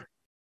better.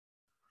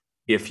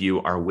 If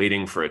you are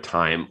waiting for a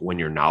time when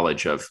your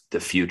knowledge of the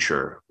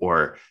future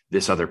or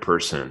this other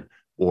person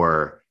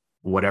or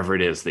whatever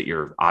it is that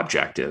your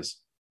object is,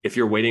 if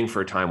you're waiting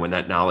for a time when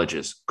that knowledge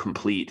is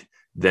complete,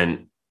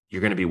 then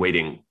you're going to be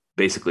waiting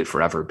basically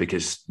forever,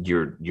 because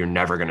you're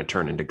never going to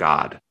turn into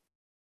God.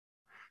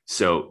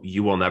 So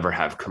you will never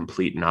have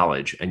complete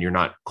knowledge, and you're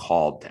not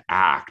called to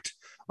act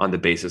on the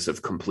basis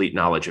of complete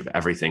knowledge of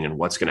everything and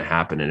what's going to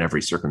happen in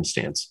every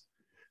circumstance.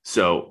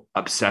 So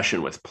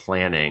obsession with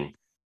planning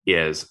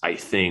is, I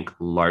think,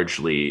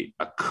 largely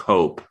a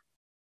cope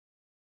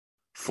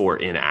for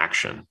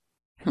inaction.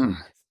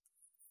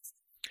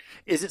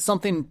 Is it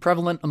something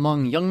prevalent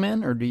among young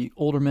men, or do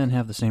older men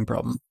have the same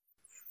problem?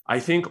 I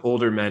think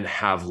older men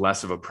have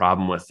less of a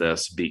problem with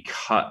this,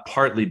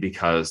 partly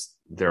because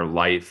their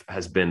life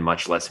has been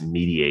much less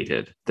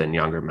mediated than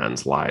younger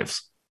men's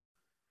lives.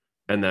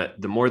 And that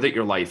the more that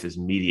your life is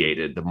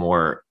mediated, the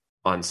more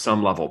on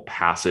some level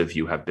passive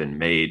you have been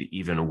made,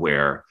 even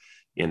where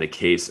in the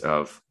case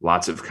of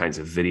lots of kinds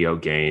of video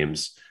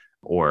games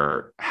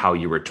or how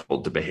you were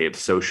told to behave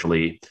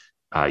socially,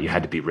 you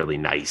had to be really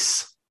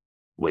nice,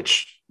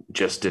 which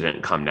just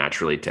didn't come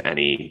naturally to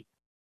any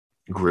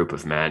group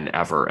of men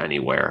ever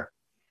anywhere.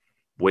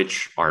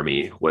 Which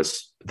army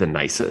was the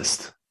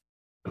nicest?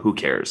 Who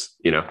cares?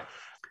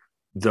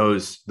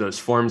 Those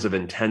forms of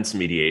intense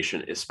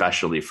mediation,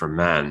 especially for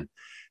men,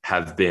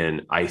 have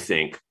been, I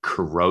think,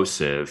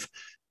 corrosive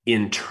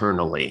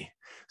internally.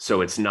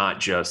 So it's not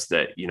just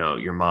that,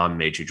 your mom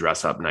made you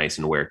dress up nice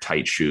and wear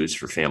tight shoes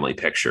for family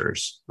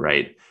pictures,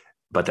 right?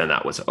 But then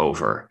that was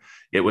over.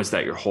 It was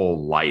that your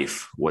whole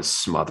life was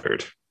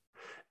smothered.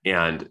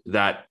 And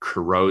that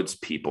corrodes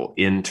people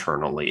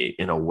internally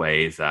in a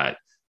way that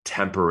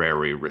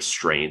temporary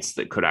restraints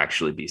that could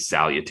actually be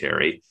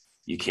salutary.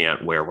 You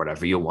can't wear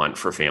whatever you want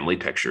for family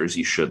pictures.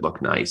 You should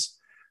look nice.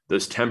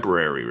 Those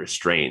temporary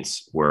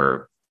restraints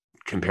were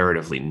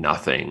comparatively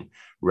nothing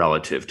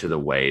relative to the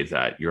way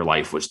that your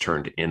life was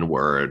turned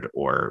inward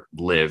or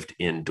lived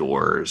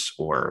indoors,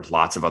 or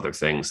lots of other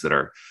things that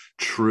are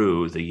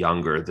true the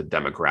younger the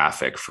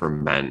demographic for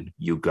men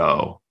you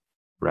go,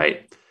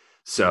 right?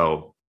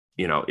 So,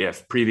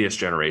 if previous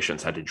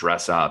generations had to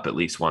dress up at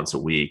least once a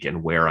week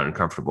and wear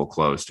uncomfortable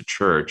clothes to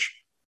church,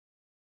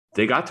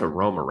 they got to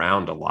roam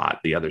around a lot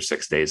the other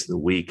 6 days of the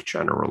week,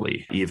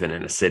 generally, even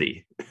in a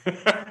city.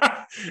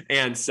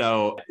 And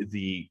so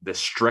the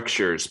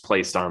strictures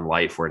placed on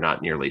life were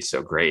not nearly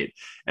so great.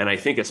 And I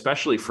think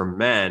especially for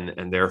men,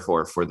 and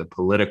therefore for the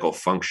political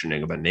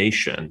functioning of a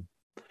nation,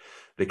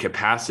 the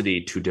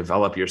capacity to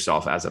develop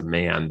yourself as a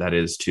man, that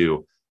is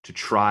to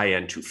try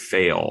and to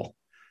fail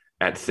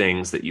at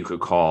things that you could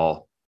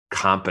call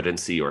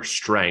competency or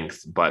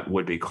strength, but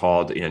would be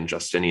called in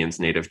Justinian's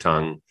native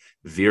tongue,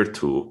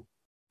 virtu,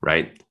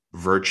 right?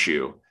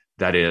 Virtue.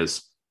 That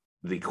is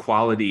the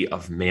quality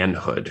of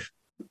manhood.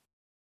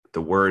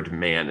 The word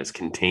man is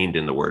contained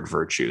in the word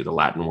virtue. The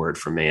Latin word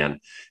for man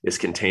is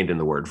contained in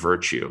the word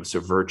virtue. So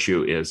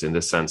virtue is, in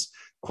this sense,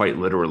 quite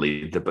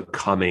literally the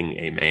becoming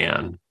a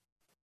man,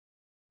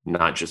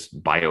 not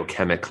just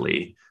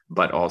biochemically,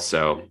 but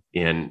also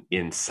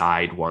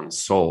inside one's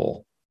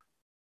soul.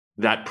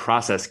 That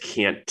process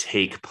can't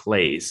take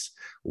place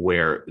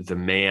where the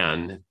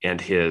man and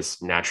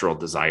his natural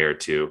desire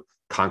to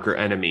conquer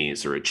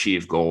enemies or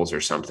achieve goals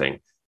or something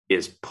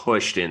is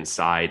pushed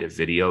inside a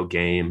video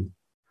game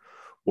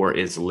or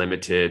is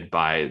limited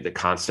by the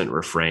constant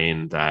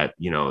refrain that,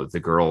 the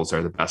girls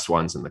are the best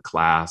ones in the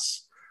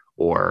class,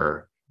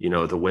 or,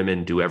 the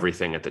women do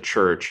everything at the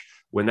church.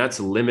 When that's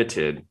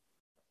limited,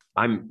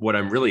 what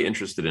I'm really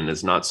interested in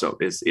is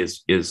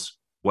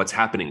what's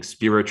happening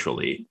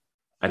spiritually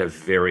at a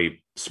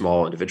very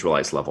small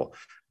individualized level.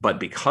 But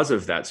because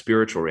of that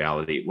spiritual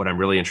reality, what I'm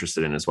really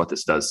interested in is what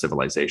this does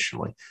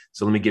civilizationally.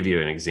 So let me give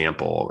you an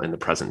example in the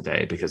present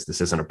day, because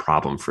this isn't a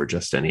problem for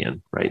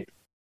Justinian, right?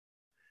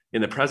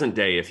 In the present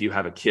day, if you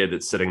have a kid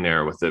that's sitting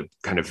there with the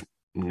kind of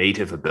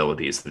native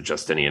abilities that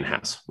Justinian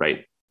has,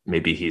 right?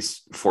 Maybe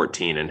he's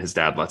 14 and his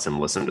dad lets him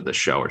listen to this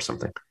show or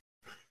something.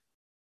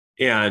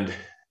 And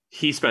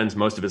he spends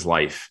most of his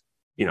life,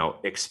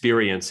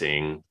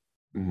 experiencing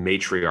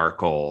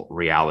matriarchal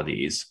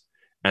realities.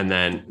 And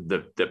then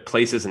the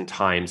places and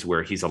times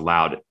where he's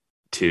allowed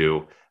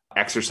to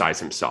exercise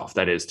himself,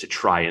 that is to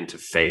try and to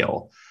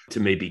fail, to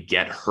maybe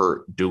get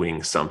hurt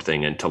doing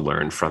something and to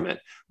learn from it,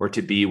 or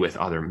to be with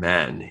other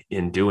men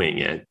in doing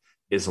it,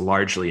 is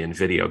largely in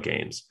video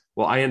games.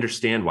 Well, I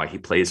understand why he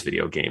plays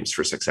video games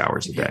for 6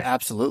 hours a day. Yeah,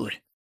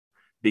 absolutely.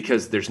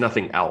 Because there's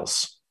nothing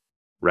else,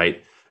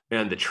 right?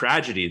 And the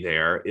tragedy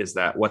there is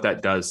that what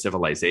that does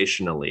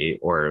civilizationally,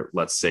 or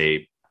let's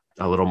say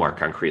a little more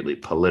concretely,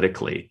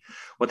 politically,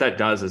 what that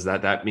does is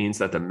that means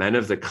that the men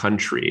of the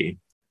country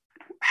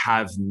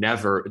have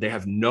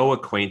no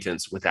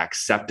acquaintance with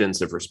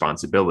acceptance of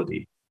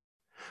responsibility,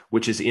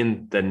 which is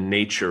in the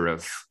nature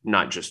of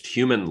not just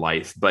human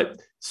life, but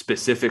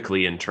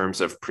specifically in terms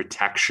of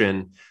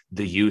protection,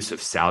 the use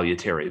of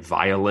salutary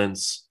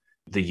violence,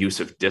 the use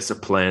of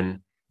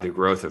discipline, the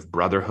growth of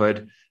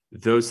brotherhood.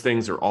 Those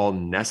things are all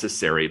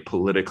necessary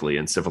politically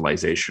and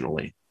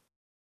civilizationally.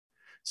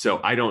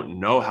 So I don't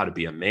know how to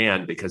be a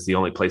man, because the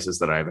only places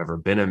that I've ever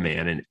been a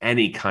man in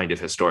any kind of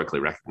historically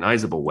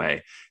recognizable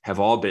way have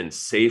all been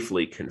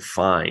safely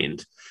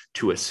confined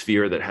to a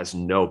sphere that has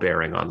no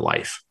bearing on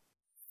life.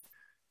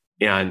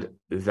 And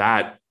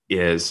that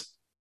is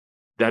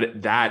the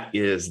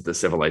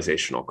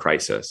civilizational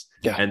crisis.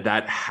 Yeah. And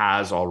that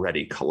has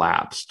already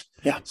collapsed.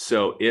 Yeah.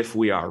 So if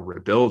we are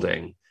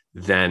rebuilding,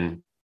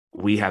 then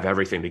we have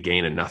everything to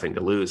gain and nothing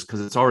to lose,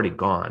 because it's already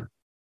gone.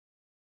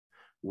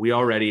 We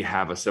already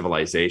have a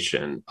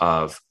civilization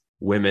of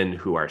women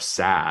who are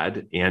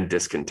sad and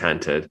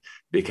discontented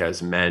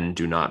because men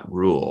do not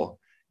rule,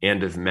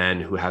 and of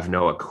men who have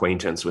no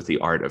acquaintance with the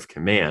art of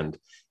command,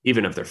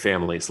 even of their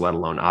families, let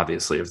alone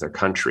obviously of their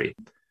country.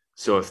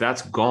 So if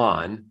that's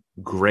gone,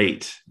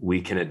 great. We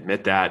can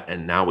admit that,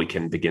 and now we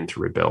can begin to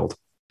rebuild.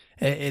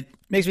 It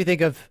makes me think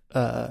of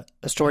a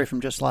story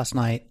from just last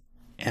night.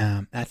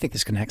 I think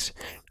this connects.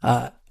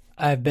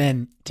 I've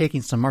been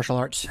taking some martial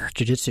arts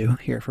jiu-jitsu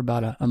here for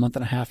about a month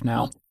and a half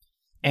now.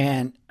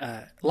 And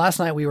last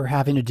night we were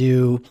having to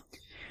do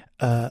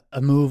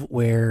a move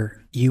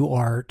where you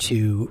are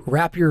to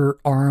wrap your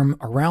arm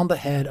around the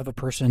head of a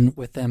person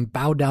with them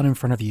bowed down in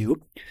front of you,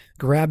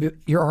 grab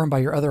your arm by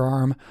your other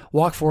arm,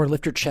 walk forward,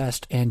 lift your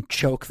chest, and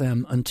choke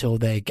them until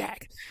they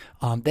gag.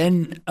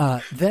 Then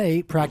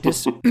they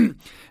practice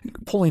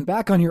pulling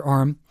back on your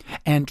arm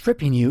and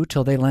tripping you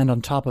till they land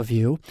on top of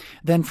you.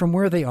 Then from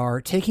where they are,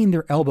 taking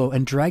their elbow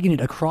and dragging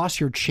it across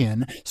your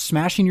chin,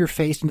 smashing your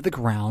face into the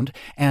ground,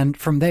 and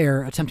from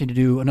there attempting to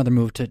do another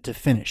move to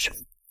finish.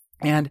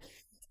 And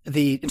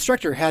the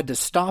instructor had to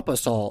stop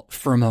us all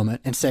for a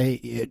moment and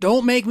say,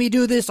 don't make me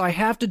do this. I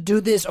have to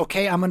do this.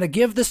 Okay, I'm going to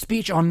give the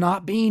speech on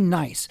not being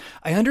nice.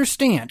 I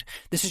understand.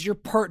 This is your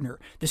partner.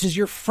 This is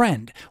your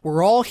friend.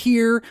 We're all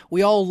here.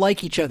 We all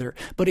like each other.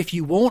 But if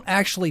you won't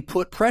actually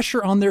put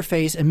pressure on their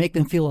face and make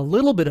them feel a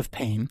little bit of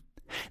pain,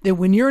 then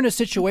when you're in a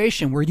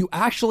situation where you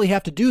actually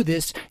have to do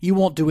this, you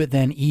won't do it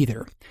then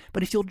either.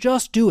 But if you'll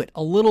just do it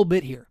a little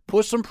bit here,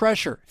 put some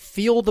pressure,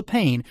 feel the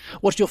pain,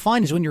 what you'll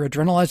find is when you're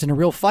adrenalized in a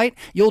real fight,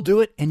 you'll do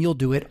it, and you'll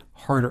do it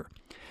harder.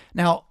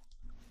 Now,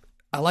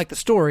 I like the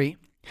story,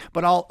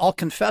 but I'll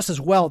confess as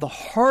well, the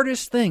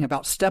hardest thing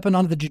about stepping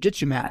onto the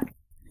jiu-jitsu mat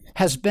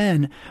has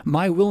been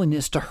my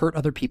willingness to hurt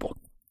other people.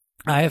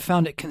 I have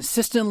found it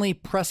consistently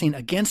pressing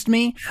against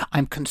me.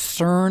 I'm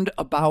concerned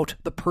about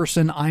the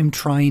person I'm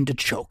trying to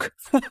choke.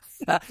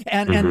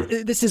 And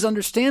this is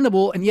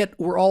understandable, and yet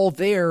we're all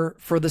there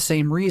for the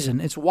same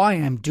reason. It's why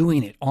I'm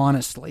doing it,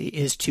 honestly,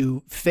 is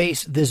to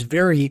face this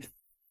very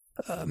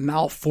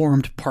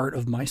malformed part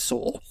of my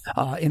soul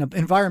in an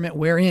environment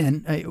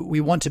wherein we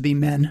want to be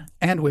men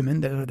and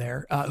women that are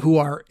there who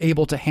are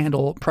able to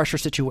handle pressure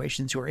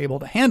situations, who are able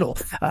to handle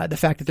the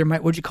fact that there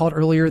might, what did you call it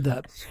earlier,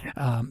 the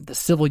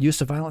civil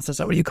use of violence? Is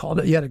that what you called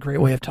it? You had a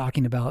great way of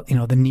talking about,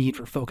 the need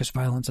for focused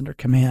violence under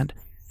command.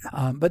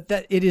 But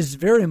that it is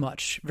very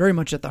much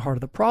at the heart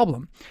of the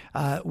problem.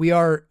 We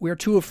are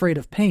too afraid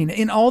of pain.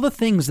 In all the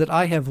things that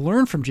I have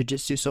learned from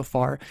jiu-jitsu so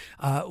far,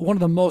 one of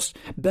the most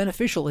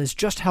beneficial is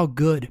just how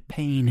good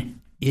pain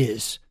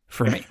is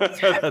for me.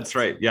 That's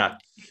right. Yeah.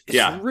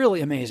 It's really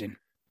amazing.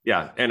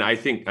 Yeah. And I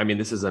think,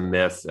 this is a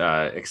myth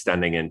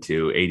extending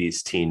into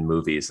 80s teen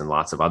movies and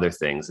lots of other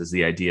things, is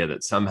the idea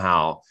that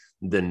somehow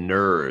the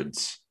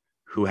nerds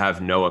who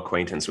have no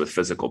acquaintance with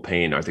physical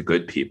pain are the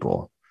good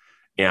people.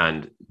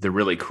 And the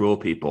really cruel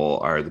people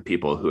are the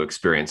people who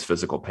experience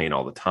physical pain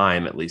all the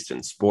time, at least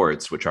in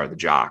sports, which are the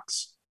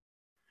jocks.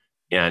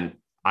 And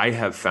I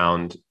have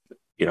found,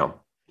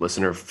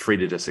 listener free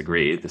to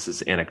disagree, this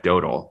is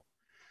anecdotal,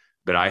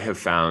 but I have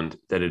found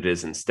that it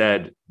is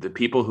instead the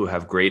people who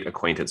have great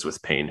acquaintance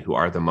with pain who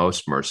are the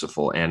most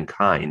merciful and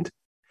kind,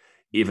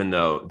 even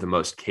though the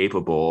most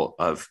capable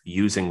of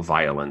using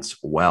violence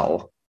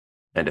well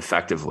and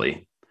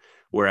effectively.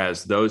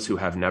 Whereas those who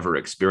have never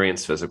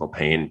experienced physical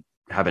pain,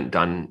 haven't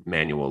done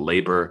manual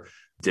labor,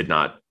 did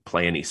not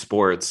play any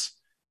sports,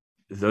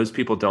 those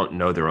people don't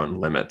know their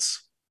own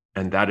limits.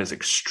 And that is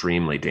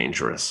extremely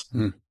dangerous.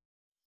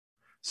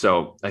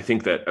 So I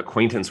think that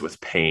acquaintance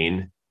with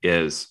pain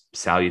is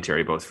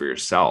salutary both for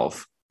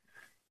yourself,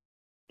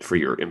 for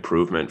your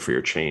improvement, for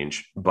your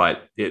change,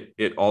 but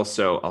it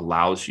also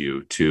allows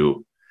you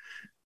to,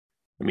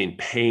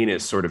 pain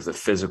is sort of the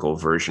physical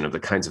version of the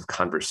kinds of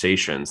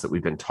conversations that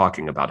we've been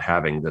talking about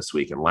having this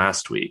week and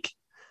last week,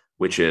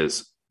 which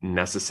is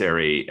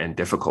necessary and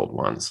difficult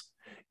ones.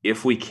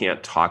 If we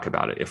can't talk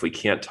about it, if we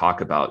can't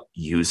talk about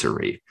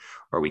usury,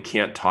 or we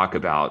can't talk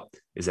about,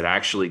 is it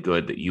actually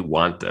good that you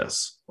want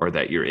this, or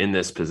that you're in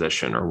this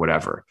position, or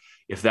whatever,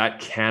 if that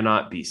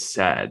cannot be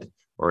said,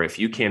 or if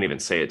you can't even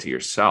say it to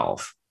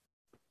yourself,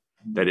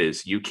 that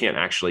is, you can't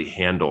actually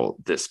handle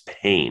this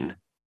pain,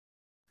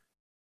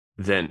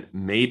 then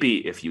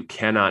maybe if you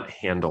cannot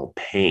handle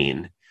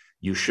pain,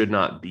 you should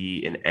not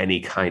be in any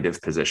kind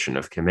of position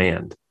of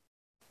command,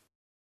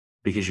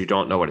 because you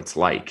don't know what it's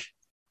like.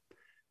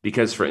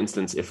 Because, for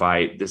instance,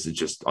 this is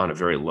just on a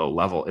very low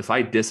level, if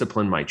I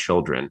discipline my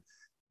children,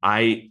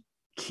 I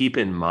keep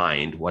in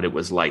mind what it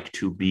was like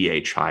to be a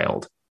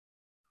child.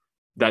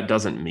 That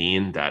doesn't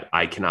mean that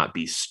I cannot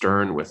be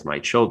stern with my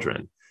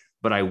children,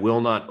 but I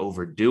will not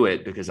overdo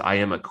it because I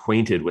am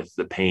acquainted with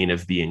the pain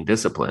of being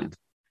disciplined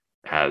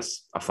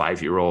as a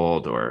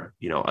 5-year-old or,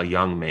 a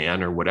young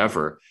man or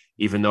whatever,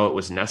 even though it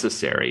was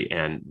necessary.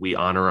 And we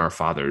honor our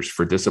fathers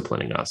for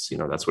disciplining us.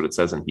 That's what it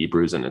says in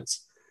Hebrews, and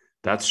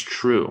that's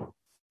true.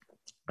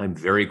 I'm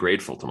very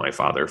grateful to my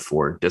father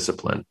for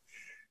discipline.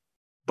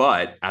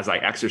 But as I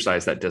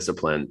exercise that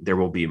discipline, there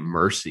will be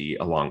mercy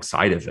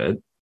alongside of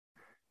it.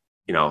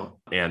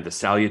 And the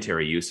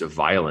salutary use of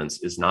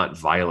violence is not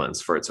violence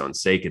for its own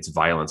sake. It's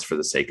violence for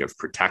the sake of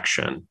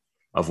protection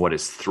of what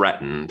is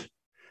threatened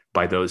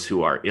by those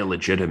who are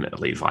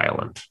illegitimately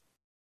violent.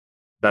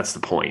 That's the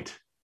point,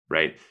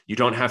 right? You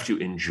don't have to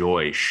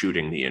enjoy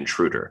shooting the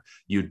intruder.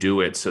 You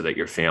do it so that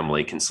your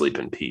family can sleep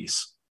in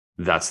peace.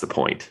 That's the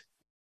point.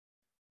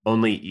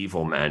 Only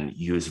evil men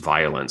use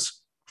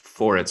violence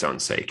for its own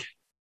sake.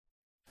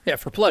 Yeah,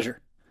 for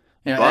pleasure.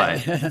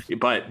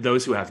 But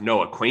those who have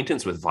no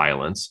acquaintance with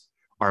violence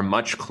are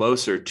much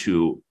closer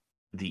to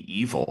the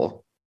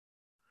evil,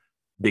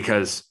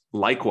 because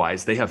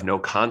likewise, they have no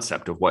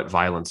concept of what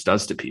violence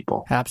does to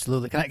people.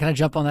 Absolutely. Can I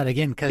jump on that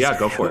again? Yeah,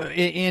 go for it.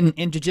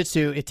 In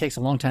jiu-jitsu, it takes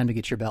a long time to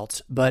get your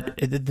belts, but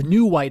the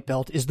new white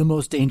belt is the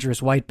most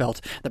dangerous white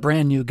belt, the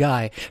brand new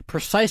guy,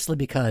 precisely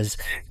because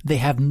they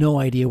have no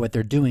idea what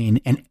they're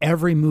doing, and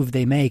every move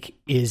they make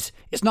it's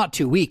not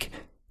too weak,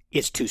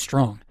 it's too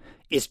strong.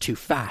 It's too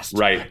fast.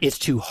 Right. It's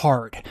too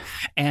hard.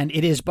 And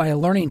it is by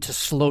learning to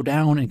slow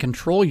down and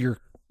control your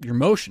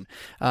motion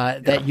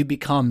that you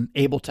become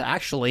able to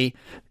actually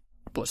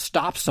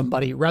stop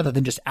somebody rather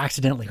than just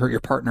accidentally hurt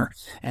your partner.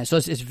 And so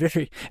it's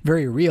very,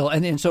 very real.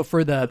 And so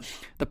for the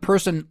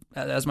person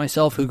as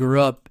myself who grew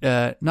up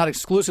not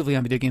exclusively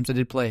on video games, I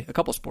did play a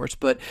couple sports,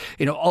 but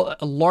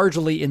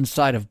largely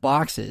inside of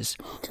boxes,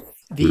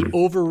 the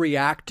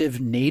overreactive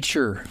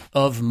nature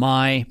of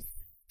my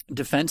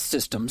defense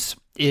systems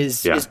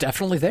is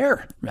definitely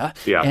there.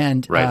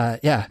 And right.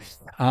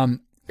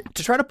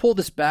 To try to pull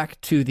this back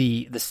to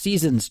the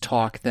seasons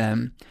talk,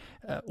 then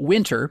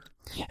winter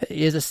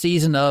is a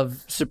season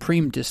of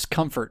supreme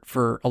discomfort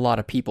for a lot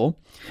of people,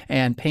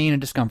 and pain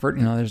and discomfort.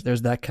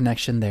 There's that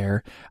connection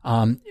there.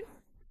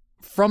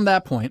 From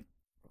that point,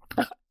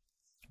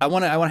 I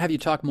want to have you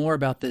talk more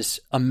about this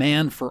 "a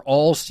man for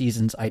all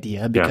seasons"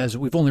 idea, because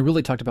we've only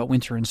really talked about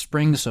winter and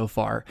spring so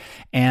far,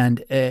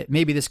 and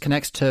maybe this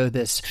connects to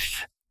this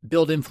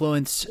build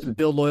influence,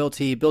 build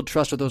loyalty, build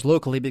trust with those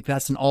locally, because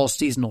that's an all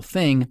seasonal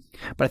thing.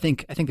 But I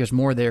think there's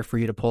more there for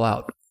you to pull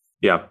out.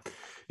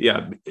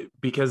 Yeah,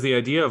 because the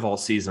idea of all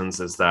seasons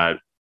is that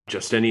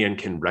Justinian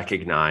can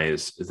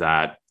recognize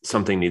that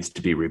something needs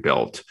to be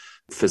rebuilt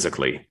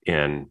physically,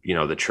 and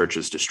the church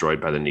is destroyed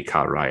by the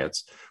Nika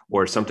riots,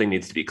 or something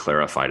needs to be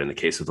clarified in the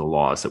case of the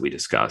laws that we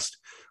discussed,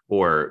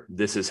 or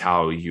this is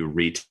how you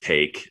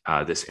retake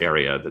this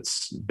area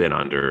that's been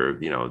under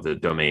the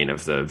domain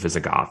of the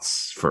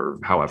Visigoths for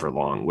however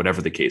long,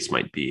 whatever the case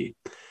might be.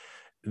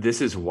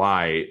 This is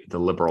why the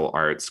liberal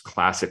arts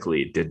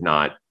classically did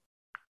not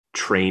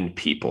train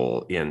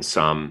people in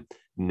some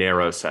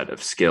narrow set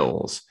of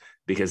skills,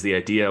 because the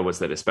idea was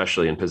that,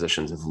 especially in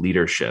positions of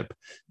leadership,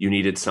 you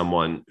needed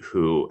someone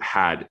who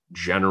had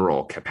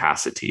general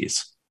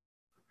capacities,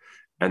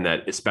 and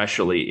that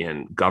especially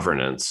in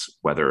governance,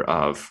 whether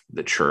of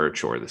the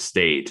church or the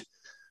state,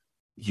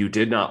 you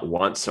did not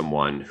want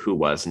someone who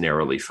was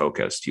narrowly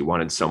focused. You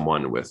wanted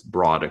someone with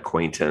broad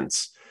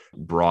acquaintance,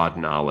 broad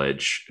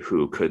knowledge,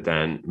 who could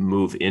then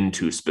move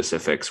into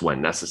specifics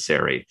when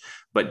necessary,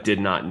 but did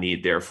not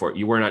need, therefore,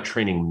 you were not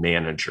training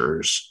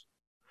managers.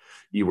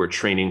 You were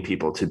training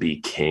people to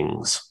be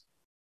kings.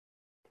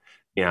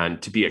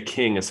 And to be a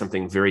king is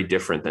something very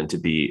different than to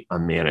be a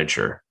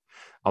manager.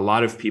 A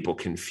lot of people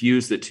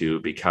confuse the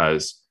two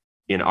because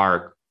in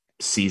our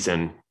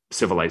season,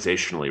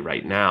 civilizationally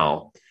right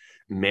now,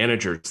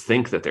 managers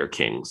think that they're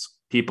kings.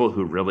 People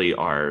who really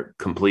are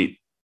complete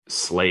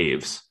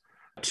slaves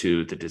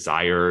to the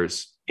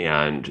desires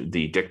and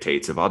the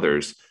dictates of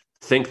others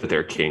think that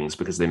they're kings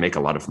because they make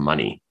a lot of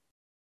money.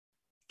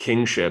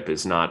 Kingship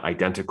is not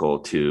identical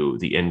to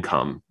the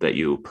income that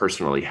you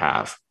personally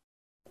have.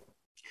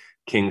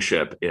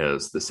 Kingship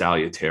is the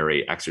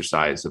salutary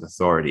exercise of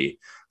authority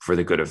for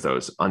the good of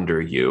those under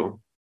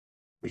you.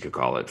 We could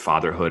call it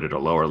fatherhood at a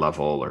lower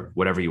level or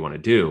whatever you want to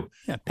do.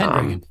 Yeah,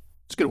 Pendragon.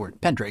 It's a good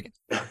word, Pendragon.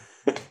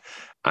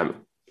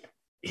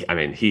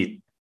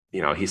 He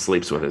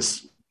sleeps with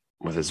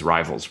his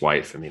rival's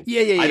wife. I mean,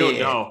 I don't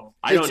know.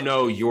 I don't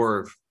know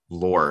your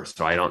lore,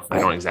 so I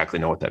don't exactly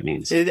know what that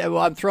means. Well,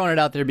 I'm throwing it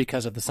out there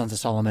because of the Sons of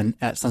Solomon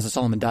at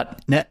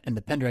sonsofsolomon.net and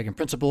the Pendragon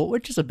Principle,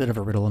 which is a bit of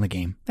a riddle in the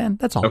game. And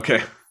that's all.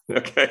 Okay.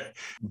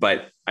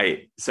 But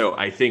I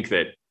think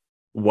that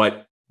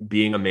what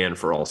being a man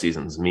for all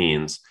seasons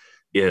means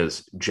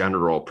is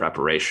general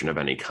preparation of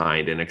any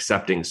kind and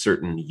accepting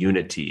certain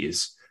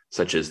unities,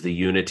 such as the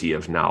unity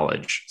of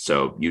knowledge.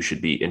 So you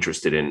should be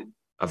interested in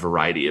a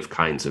variety of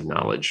kinds of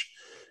knowledge,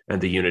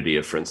 and the unity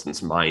of, for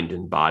instance, mind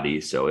and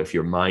body. So if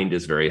your mind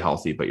is very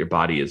healthy, but your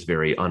body is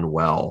very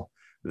unwell,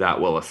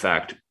 that will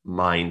affect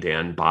mind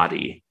and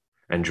body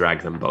and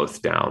drag them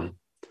both down.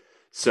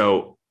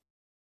 So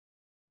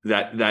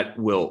that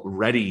will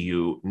ready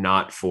you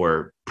not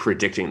for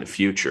predicting the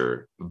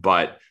future,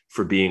 but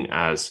for being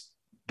as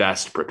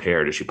best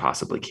prepared as you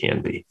possibly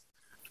can be.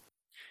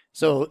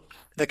 So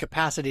the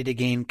capacity to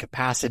gain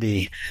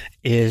capacity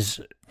is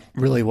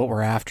really what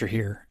we're after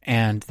here.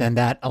 And then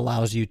that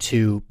allows you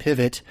to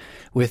pivot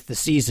with the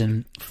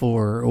season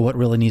for what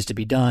really needs to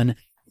be done.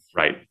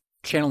 Right.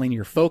 Channeling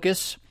your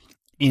focus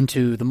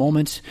into the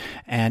moment,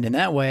 and in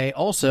that way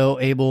also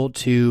able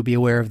to be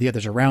aware of the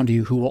others around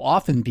you who will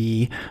often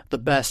be the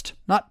best,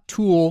 not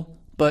tool,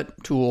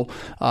 but tool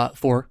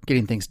for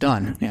getting things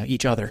done,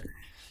 each other.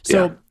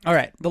 So, All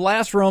right, the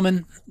last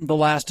Roman, the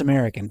last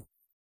American.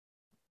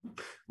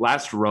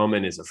 Last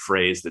Roman is a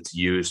phrase that's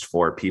used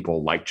for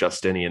people like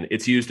Justinian.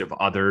 It's used of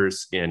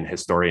others in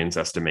historians'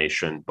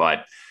 estimation,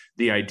 but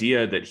the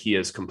idea that he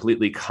is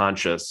completely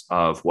conscious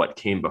of what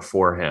came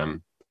before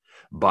him,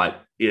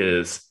 but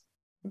is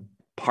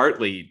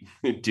partly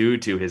due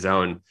to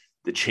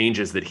the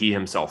changes that he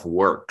himself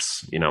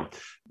works,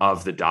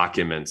 of the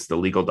documents, the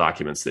legal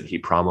documents that he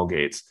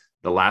promulgates.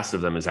 The last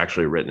of them is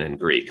actually written in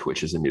Greek,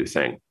 which is a new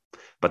thing,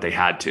 but they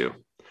had to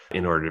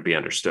in order to be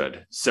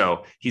understood.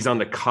 So he's on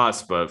the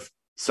cusp of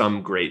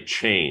some great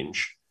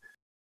change,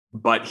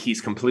 but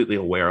he's completely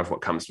aware of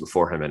what comes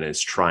before him and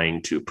is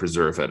trying to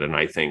preserve it. And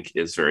I think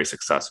is very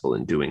successful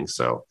in doing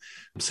so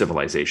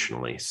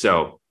civilizationally.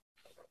 So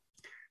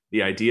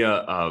the idea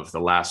of the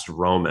last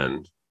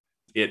Roman,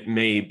 it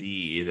may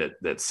be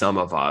that some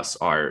of us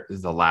are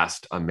the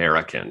last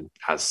American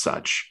as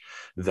such,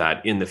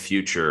 that in the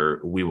future,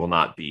 we will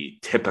not be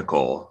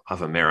typical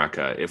of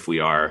America if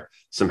we are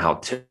somehow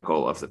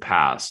typical of the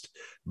past,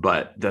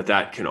 but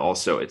that can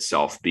also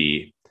itself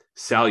be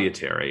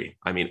salutary.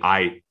 I mean,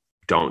 I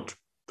don't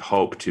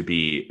hope to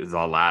be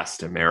the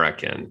last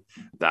American.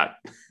 That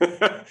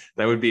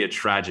would be a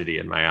tragedy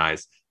in my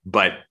eyes.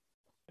 But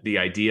the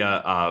idea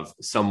of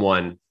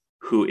someone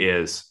who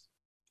is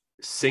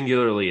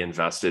singularly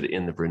invested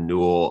in the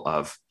renewal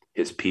of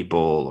his people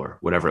or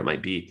whatever it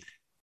might be,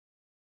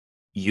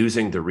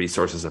 using the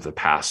resources of the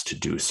past to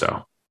do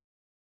so,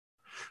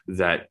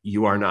 that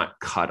you are not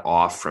cut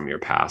off from your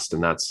past.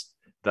 And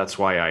that's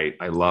why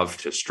I love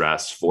to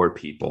stress for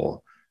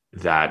people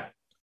that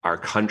our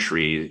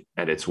country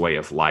and its way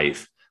of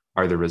life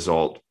are the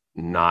result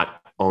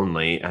not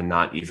only and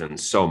not even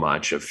so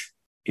much of,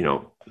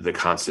 the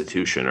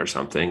Constitution or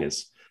something,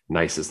 as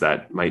nice as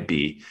that might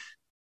be,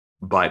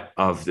 but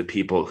of the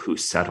people who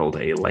settled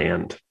a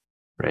land,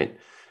 right?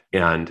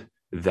 And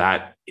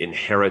that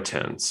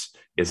inheritance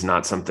is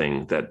not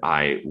something that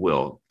I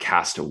will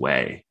cast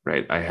away,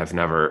 right?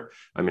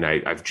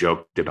 I've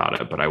joked about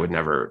it, but I would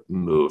never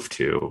move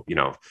to,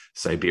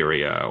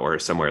 Siberia or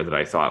somewhere that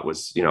I thought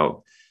was,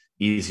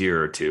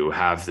 easier to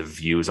have the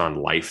views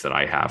on life that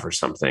I have or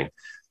something.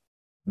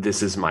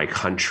 This is my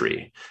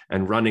country.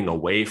 And running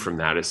away from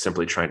that is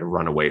simply trying to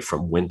run away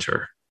from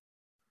winter.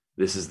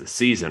 This is the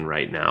season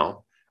right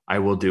now. I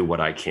will do what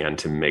I can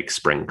to make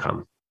spring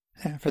come.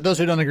 Yeah, for those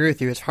who don't agree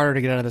with you, it's harder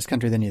to get out of this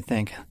country than you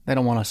think. They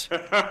don't want us.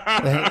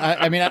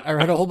 I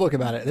read a whole book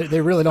about it.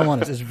 They really don't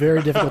want us. It's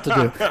very difficult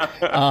to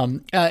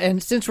do.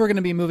 And since we're going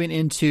to be moving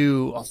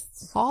into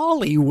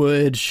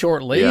Hollywood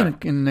shortly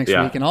in next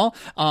week and all,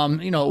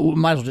 we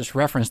might as well just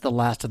reference The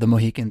Last of the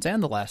Mohicans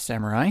and The Last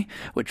Samurai,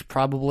 which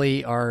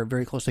probably are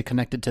very closely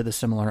connected to the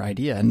similar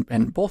idea,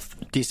 and both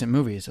decent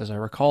movies, as I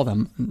recall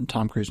them,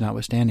 Tom Cruise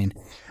notwithstanding.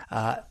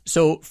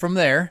 So from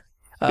there,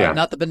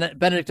 not the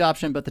Benedict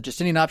option, but the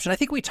Justinian option. I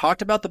think we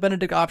talked about the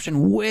Benedict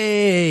option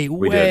way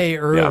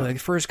early, like the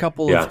first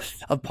couple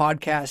of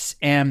podcasts.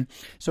 And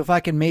so if I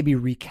can maybe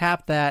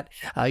recap that,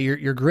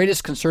 your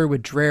greatest concern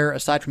with Dreher,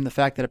 aside from the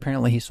fact that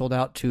apparently he sold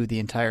out to the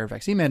entire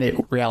vaccine mandate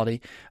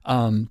reality,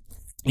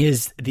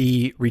 is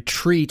the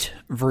retreat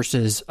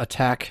versus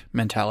attack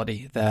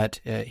mentality that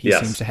he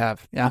seems to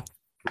have. Yeah.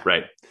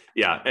 Right.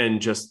 Yeah.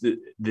 And just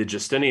the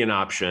Justinian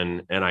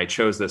option, and I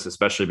chose this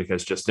especially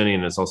because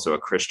Justinian is also a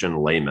Christian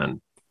layman,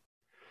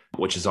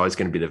 which is always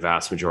going to be the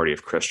vast majority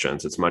of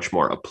Christians. It's much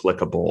more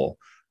applicable,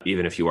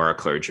 even if you are a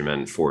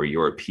clergyman, for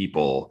your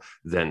people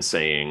than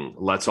saying,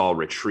 let's all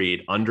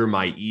retreat under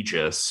my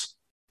aegis,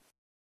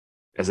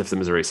 as if the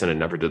Missouri Synod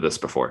never did this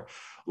before.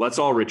 Let's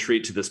all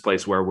retreat to this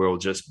place where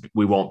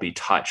we won't be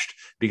touched,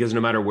 because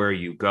no matter where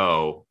you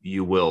go,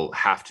 you will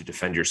have to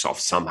defend yourself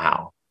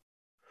somehow.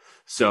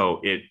 So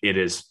it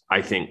is,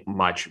 I think,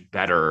 much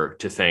better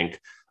to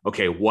think,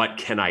 okay, what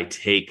can I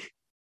take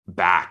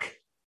back?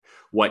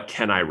 What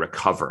can I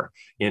recover?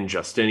 In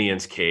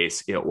Justinian's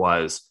case, it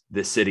was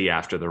the city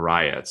after the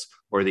riots,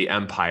 or the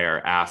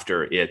empire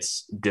after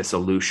its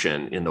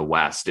dissolution in the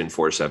West in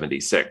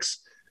 476,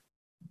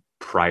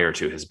 prior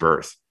to his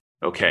birth.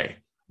 Okay,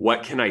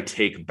 what can I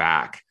take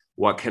back?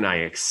 What can I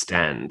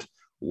extend?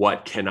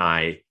 What can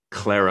I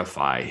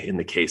clarify in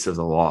the case of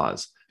the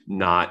laws?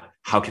 Not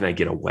how can I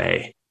get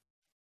away?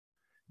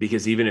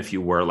 Because even if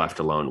you were left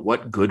alone,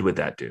 what good would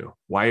that do?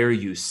 Why are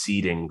you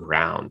ceding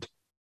ground,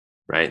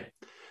 right?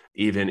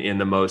 Even in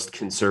the most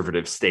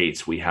conservative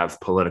states, we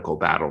have political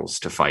battles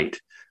to fight,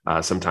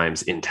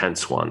 sometimes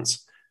intense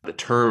ones. The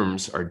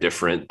terms are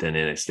different than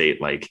in a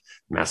state like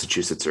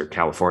Massachusetts or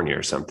California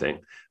or something,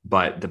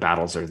 but the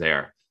battles are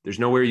there. There's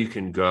nowhere you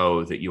can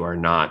go that you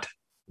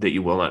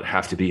will not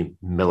have to be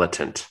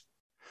militant.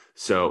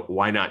 So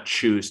why not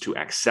choose to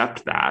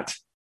accept that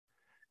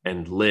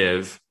and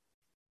live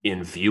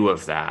in view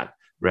of that,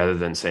 rather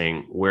than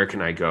saying, where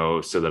can I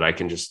go so that I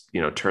can just,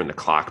 turn the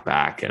clock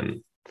back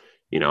and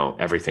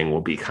everything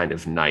will be kind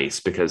of nice,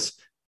 because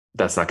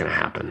that's not going to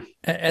happen.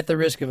 At the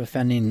risk of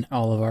offending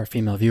all of our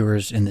female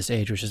viewers in this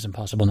age, which is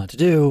impossible not to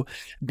do,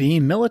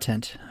 being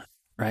militant,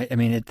 right? I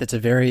mean, that's a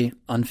very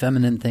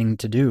unfeminine thing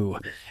to do.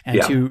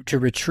 And to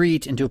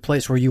retreat into a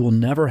place where you will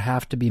never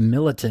have to be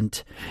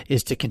militant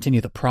is to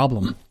continue the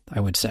problem, I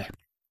would say.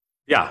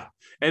 Yeah.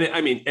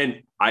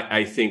 And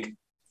I think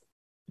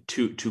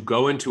to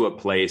go into a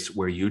place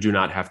where you do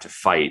not have to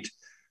fight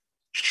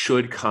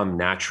should come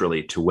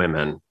naturally to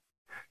women.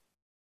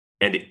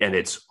 And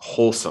it's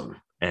wholesome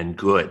and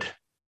good,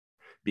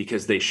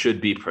 because they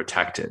should be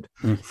protected.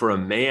 For a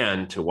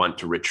man to want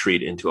to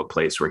retreat into a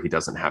place where he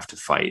doesn't have to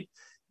fight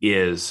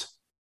is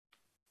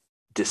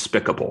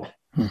despicable.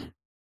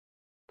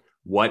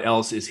 What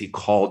else is he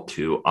called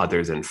to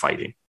other than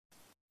fighting?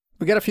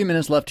 We got a few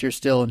minutes left here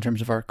still in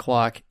terms of our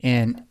clock,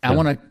 and I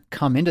want to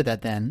come into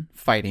that then,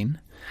 fighting.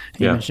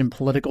 You mentioned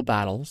political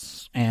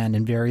battles and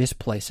in various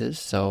places.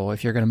 So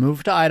if you're going to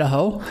move to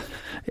Idaho,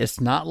 it's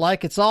not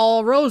like it's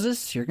all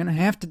roses. You're going to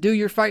have to do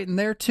your fighting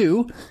there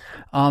too.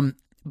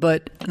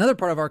 But another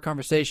part of our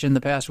conversation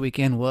the past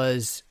weekend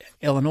was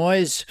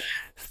Illinois'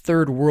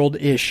 third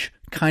world-ish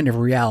kind of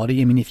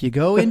reality. I mean, if you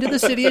go into the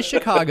city of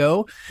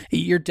Chicago,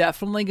 you're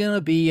definitely going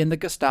to be in the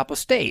Gestapo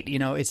state.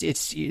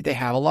 They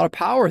have a lot of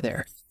power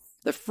there.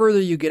 The further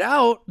you get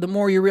out, the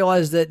more you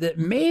realize that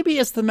maybe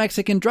it's the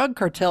Mexican drug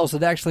cartels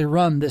that actually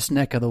run this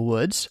neck of the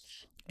woods.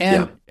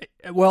 And,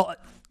 well,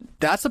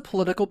 that's a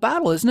political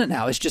battle, isn't it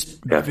now? It's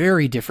just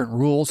very different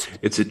rules.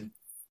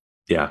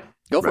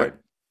 Go for it.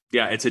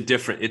 Yeah, it's a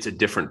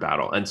different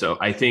battle. And so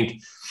I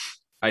think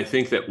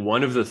that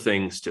one of the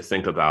things to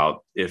think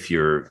about if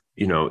you're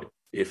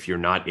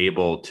not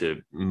able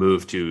to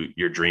move to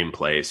your dream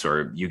place,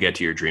 or you get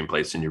to your dream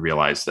place and you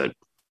realize that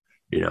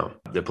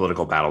the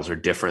political battles are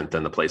different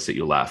than the place that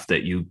you left,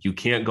 that you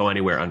can't go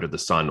anywhere under the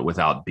sun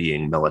without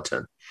being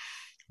militant,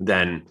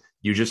 then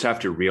you just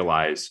have to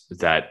realize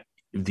that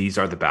these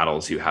are the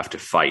battles you have to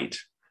fight.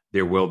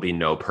 There will be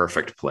no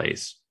perfect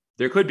place.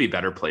 There could be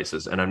better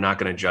places, and I'm not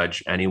going to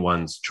judge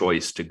anyone's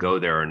choice to go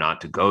there or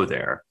not to go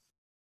there.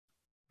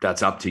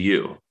 That's up to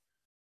you.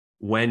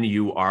 When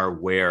you are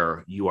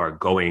where you are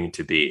going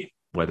to be,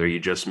 whether you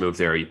just moved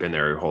there or you've been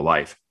there your whole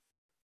life,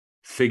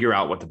 figure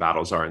out what the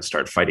battles are and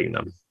start fighting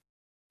them.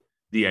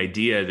 The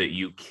idea that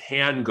you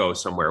can go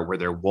somewhere where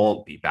there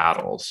won't be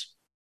battles,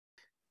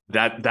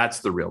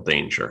 that's the real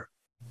danger.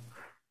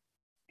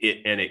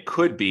 It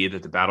could be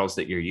that the battles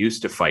that you're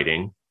used to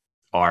fighting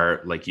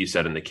are, like you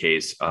said, in the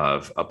case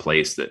of a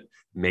place that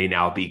may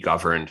now be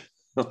governed,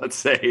 let's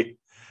say,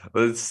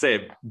 let's say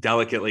it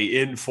delicately,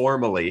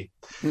 informally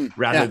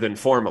rather than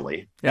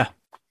formally,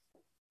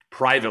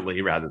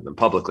 privately rather than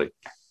publicly,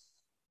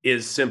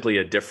 is simply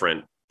a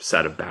different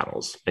set of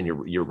battles. And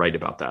you're right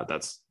about that.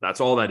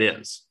 That's all that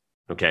is.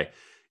 Okay.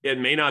 It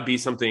may not be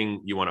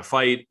something you want to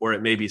fight, or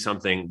it may be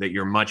something that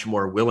you're much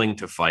more willing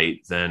to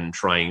fight than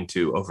trying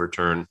to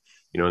overturn,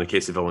 in the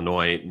case of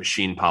Illinois,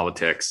 machine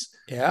politics,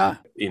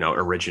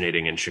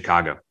 originating in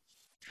Chicago.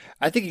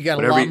 I think you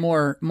got a lot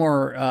more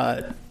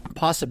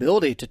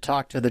possibility to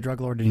talk to the drug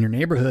lord in your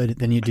neighborhood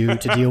than you do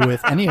to deal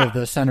with any of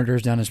the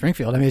senators down in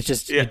Springfield. I mean,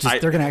 they're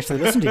going to actually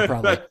listen to you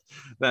probably.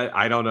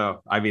 I don't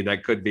know. I mean,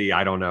 that could be.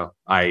 I don't know.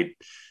 I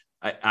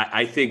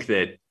think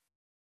that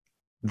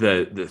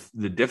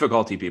the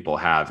difficulty people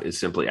have is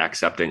simply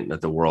accepting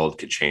that the world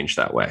could change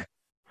that way,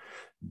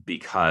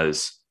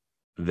 because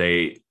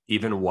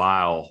even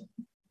while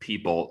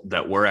people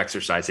that were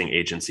exercising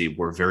agency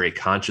were very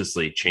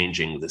consciously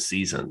changing the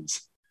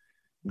seasons,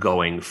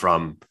 going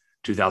from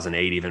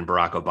 2008, even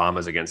Barack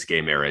Obama's against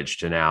gay marriage,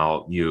 to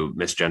now you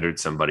misgendered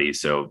somebody,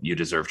 so you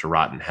deserve to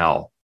rot in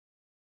hell.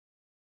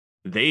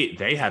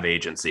 They have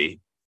agency.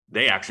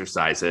 They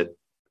exercise it.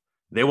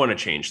 They want to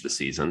change the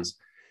seasons.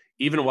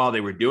 Even while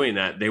they were doing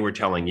that, they were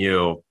telling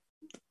you,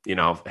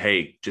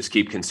 hey, just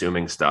keep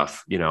consuming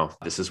stuff.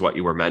 This is what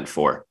you were meant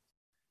for.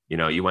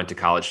 You went to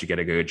college to get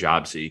a good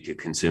job so you could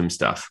consume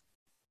stuff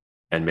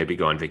and maybe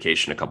go on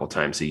vacation a couple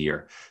times a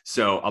year.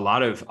 So a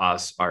lot of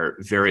us are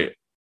very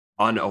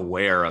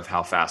unaware of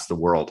how fast the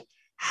world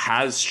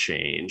has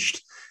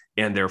changed,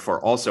 and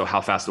therefore also how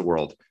fast the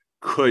world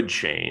could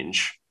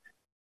change.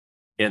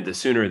 And the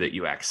sooner that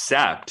you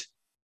accept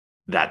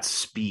that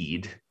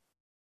speed,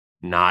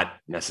 not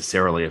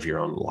necessarily of your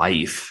own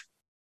life,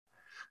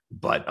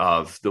 but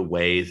of the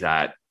way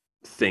that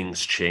things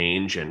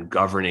change and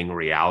governing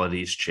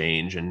realities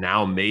change, and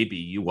now maybe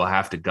you will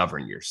have to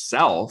govern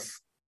yourself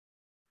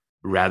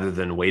rather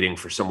than waiting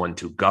for someone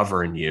to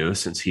govern you,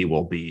 since he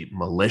will be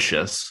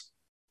malicious.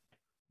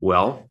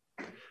 Well,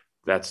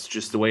 that's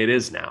just the way it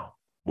is now,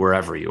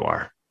 wherever you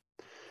are.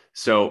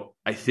 So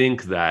I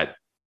think that,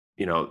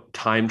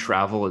 time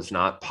travel is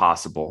not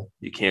possible.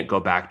 You can't go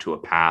back to a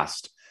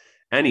past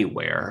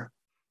anywhere,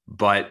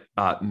 but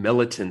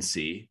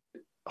militancy,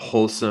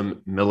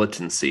 wholesome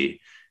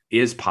militancy,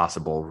 is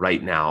possible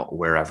right now,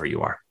 wherever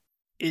you are.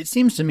 It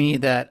seems to me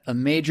that a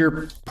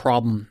major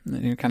problem,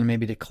 kind of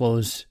maybe to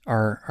close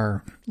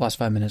our last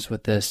 5 minutes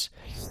with this,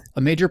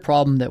 a major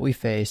problem that we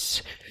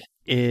face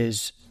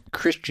is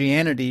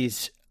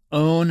Christianity's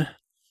own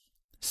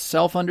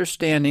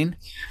self-understanding,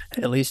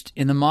 at least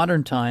in the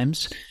modern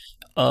times,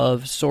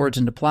 of swords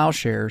into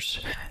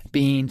plowshares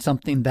being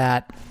something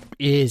that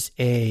is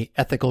a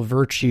ethical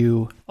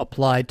virtue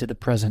applied to the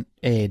present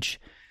age.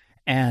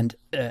 And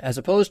as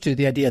opposed to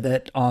the idea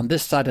that on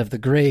this side of the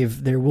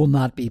grave, there will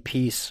not be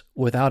peace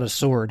without a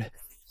sword.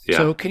 Yeah.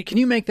 So can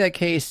you make that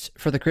case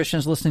for the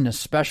Christians listening,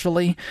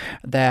 especially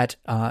that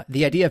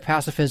the idea of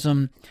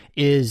pacifism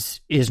is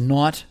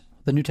not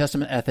the New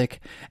Testament ethic,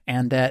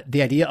 and that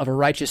the idea of a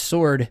righteous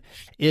sword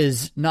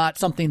is not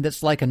something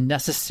that's like a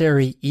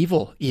necessary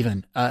evil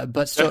even,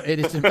 but so it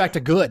is in fact a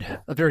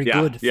very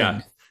good thing.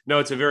 Yeah. No,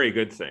 it's a very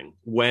good thing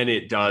when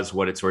it does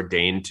what it's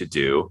ordained to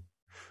do,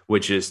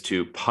 which is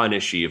to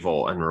punish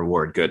evil and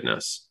reward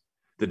goodness.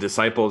 The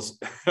disciples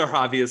are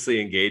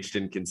obviously engaged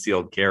in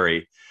concealed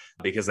carry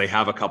because they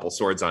have a couple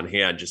swords on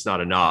hand, just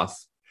not enough.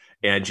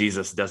 And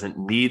Jesus doesn't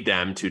need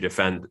them to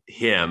defend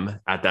him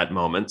at that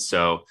moment.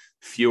 So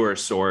fewer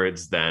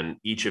swords than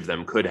each of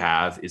them could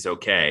have is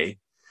okay,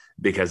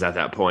 because at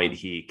that point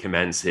he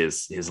commends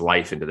his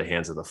life into the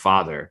hands of the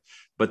Father.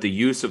 But the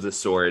use of the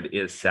sword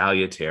is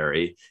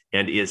salutary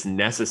and is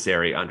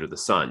necessary under the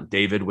sun.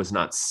 David was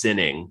not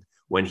sinning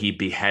when he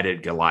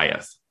beheaded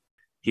Goliath.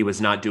 He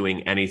was not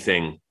doing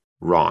anything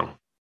wrong.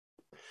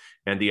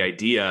 And the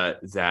idea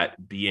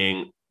that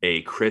being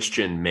a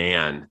Christian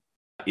man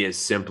is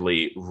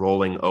simply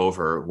rolling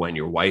over when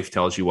your wife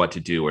tells you what to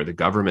do or the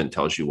government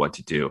tells you what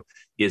to do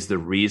is the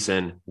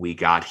reason we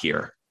got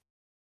here.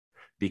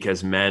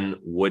 Because men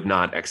would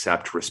not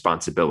accept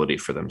responsibility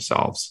for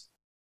themselves.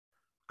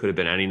 Could have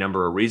been any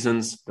number of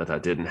reasons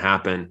that didn't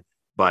happen,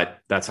 but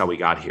that's how we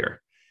got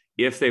here.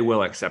 If they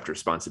will accept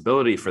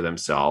responsibility for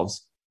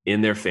themselves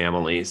in their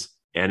families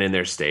and in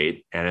their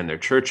state and in their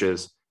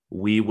churches,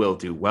 we will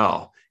do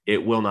well.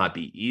 It will not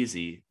be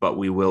easy, but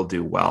we will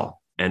do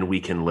well. And we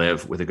can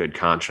live with a good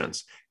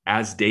conscience,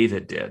 as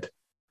David did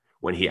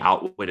when he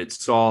outwitted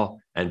Saul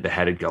and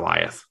beheaded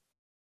Goliath.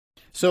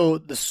 So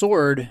the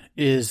sword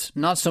is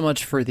not so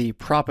much for the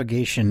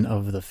propagation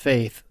of the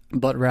faith,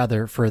 but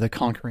rather for the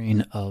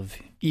conquering of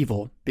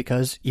evil,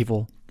 because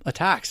evil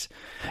attacks.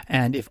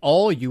 And if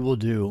all you will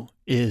do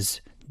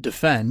is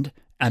defend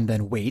and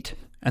then wait,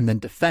 and then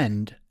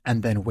defend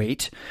and then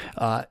wait,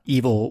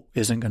 evil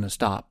isn't going to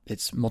stop.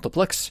 It's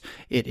multiplex,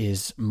 it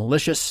is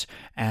malicious,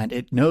 and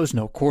it knows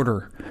no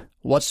quarter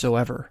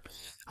whatsoever.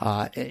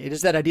 It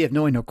is that idea of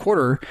knowing no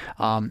quarter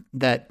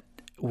that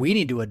we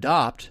need to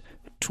adopt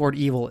toward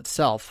evil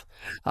itself.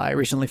 I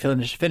recently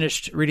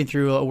finished reading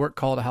through a work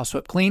called How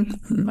Swept Clean.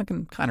 I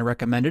can kind of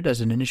recommend it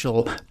as an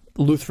initial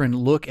Lutheran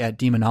look at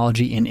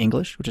demonology in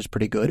English, which is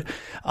pretty good.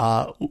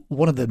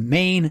 One of the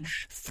main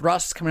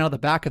thrusts coming out of the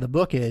back of the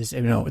book is,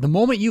 the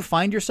moment you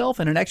find yourself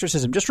in an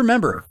exorcism, just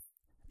remember,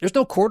 there's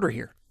no quarter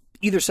here,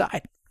 either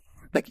side.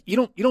 Like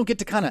you don't get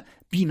to kind of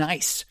be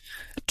nice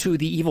to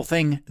the evil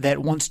thing that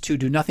wants to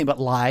do nothing but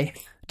lie,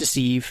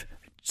 deceive,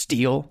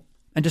 steal,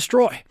 and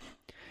destroy.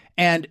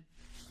 And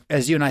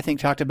as you and I think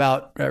talked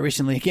about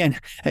recently, again,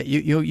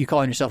 you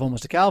calling yourself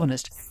almost a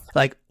Calvinist.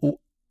 Like,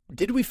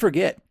 did we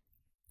forget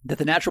that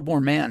the natural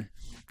born man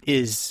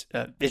is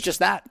just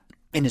that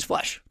in his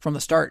flesh from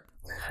the start?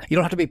 You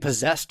don't have to be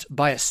possessed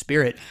by a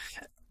spirit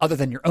other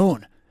than your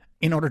own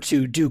in order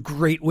to do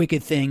great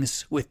wicked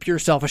things with pure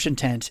selfish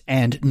intent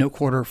and no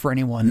quarter for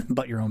anyone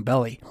but your own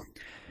belly.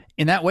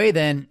 In that way,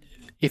 then,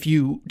 if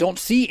you don't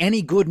see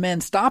any good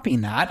men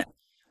stopping that,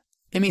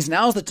 it means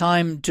now's the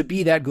time to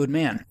be that good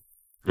man.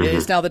 Mm-hmm.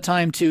 It's now the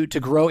time to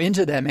grow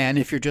into that man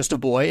if you're just a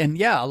boy. And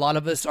yeah, a lot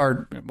of us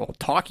are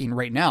talking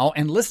right now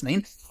and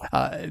listening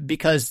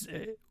because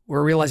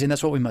we're realizing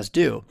that's what we must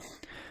do.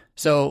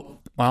 So,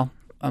 I'm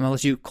going to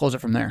let you close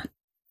it from there.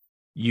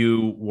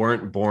 You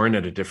weren't born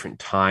at a different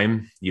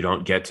time. You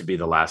don't get to be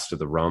the last of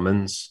the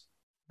Romans.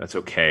 That's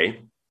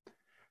okay.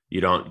 You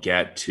don't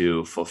get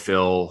to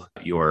fulfill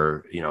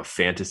your,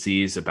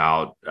 fantasies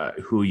about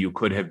who you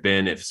could have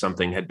been if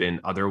something had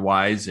been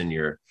otherwise in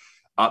your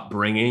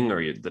upbringing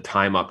or the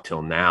time up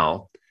till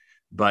now.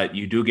 But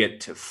you do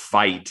get to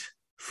fight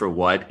for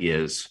what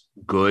is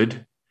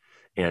good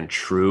and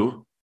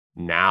true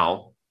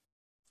now.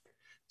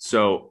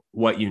 So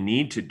what you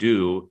need to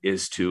do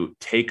is to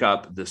take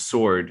up the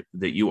sword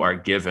that you are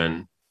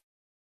given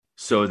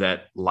so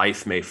that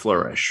life may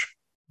flourish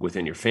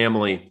within your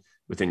family,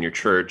 within your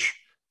church,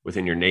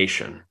 within your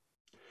nation.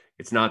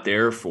 It's not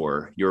there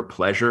for your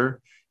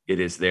pleasure. It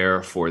is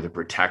there for the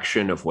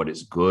protection of what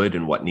is good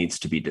and what needs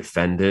to be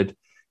defended,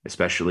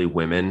 especially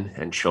women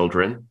and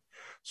children.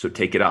 So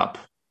take it up.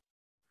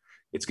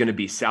 It's going to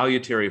be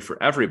salutary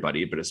for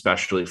everybody, but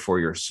especially for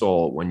your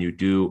soul when you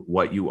do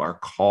what you are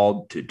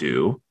called to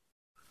do,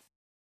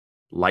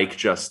 like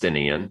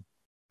Justinian,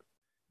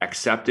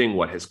 accepting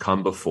what has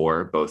come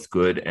before, both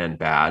good and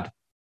bad,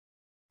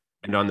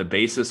 and on the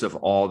basis of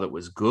all that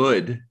was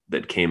good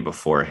that came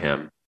before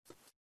him,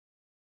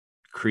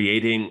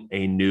 creating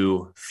a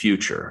new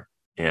future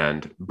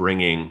and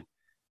bringing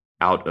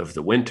out of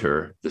the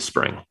winter the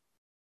spring.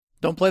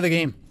 Don't play the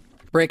game.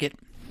 Break it.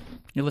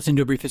 You're listening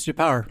to A Brief History of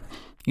Power.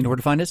 You know where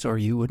to find us, or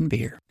you wouldn't be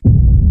here.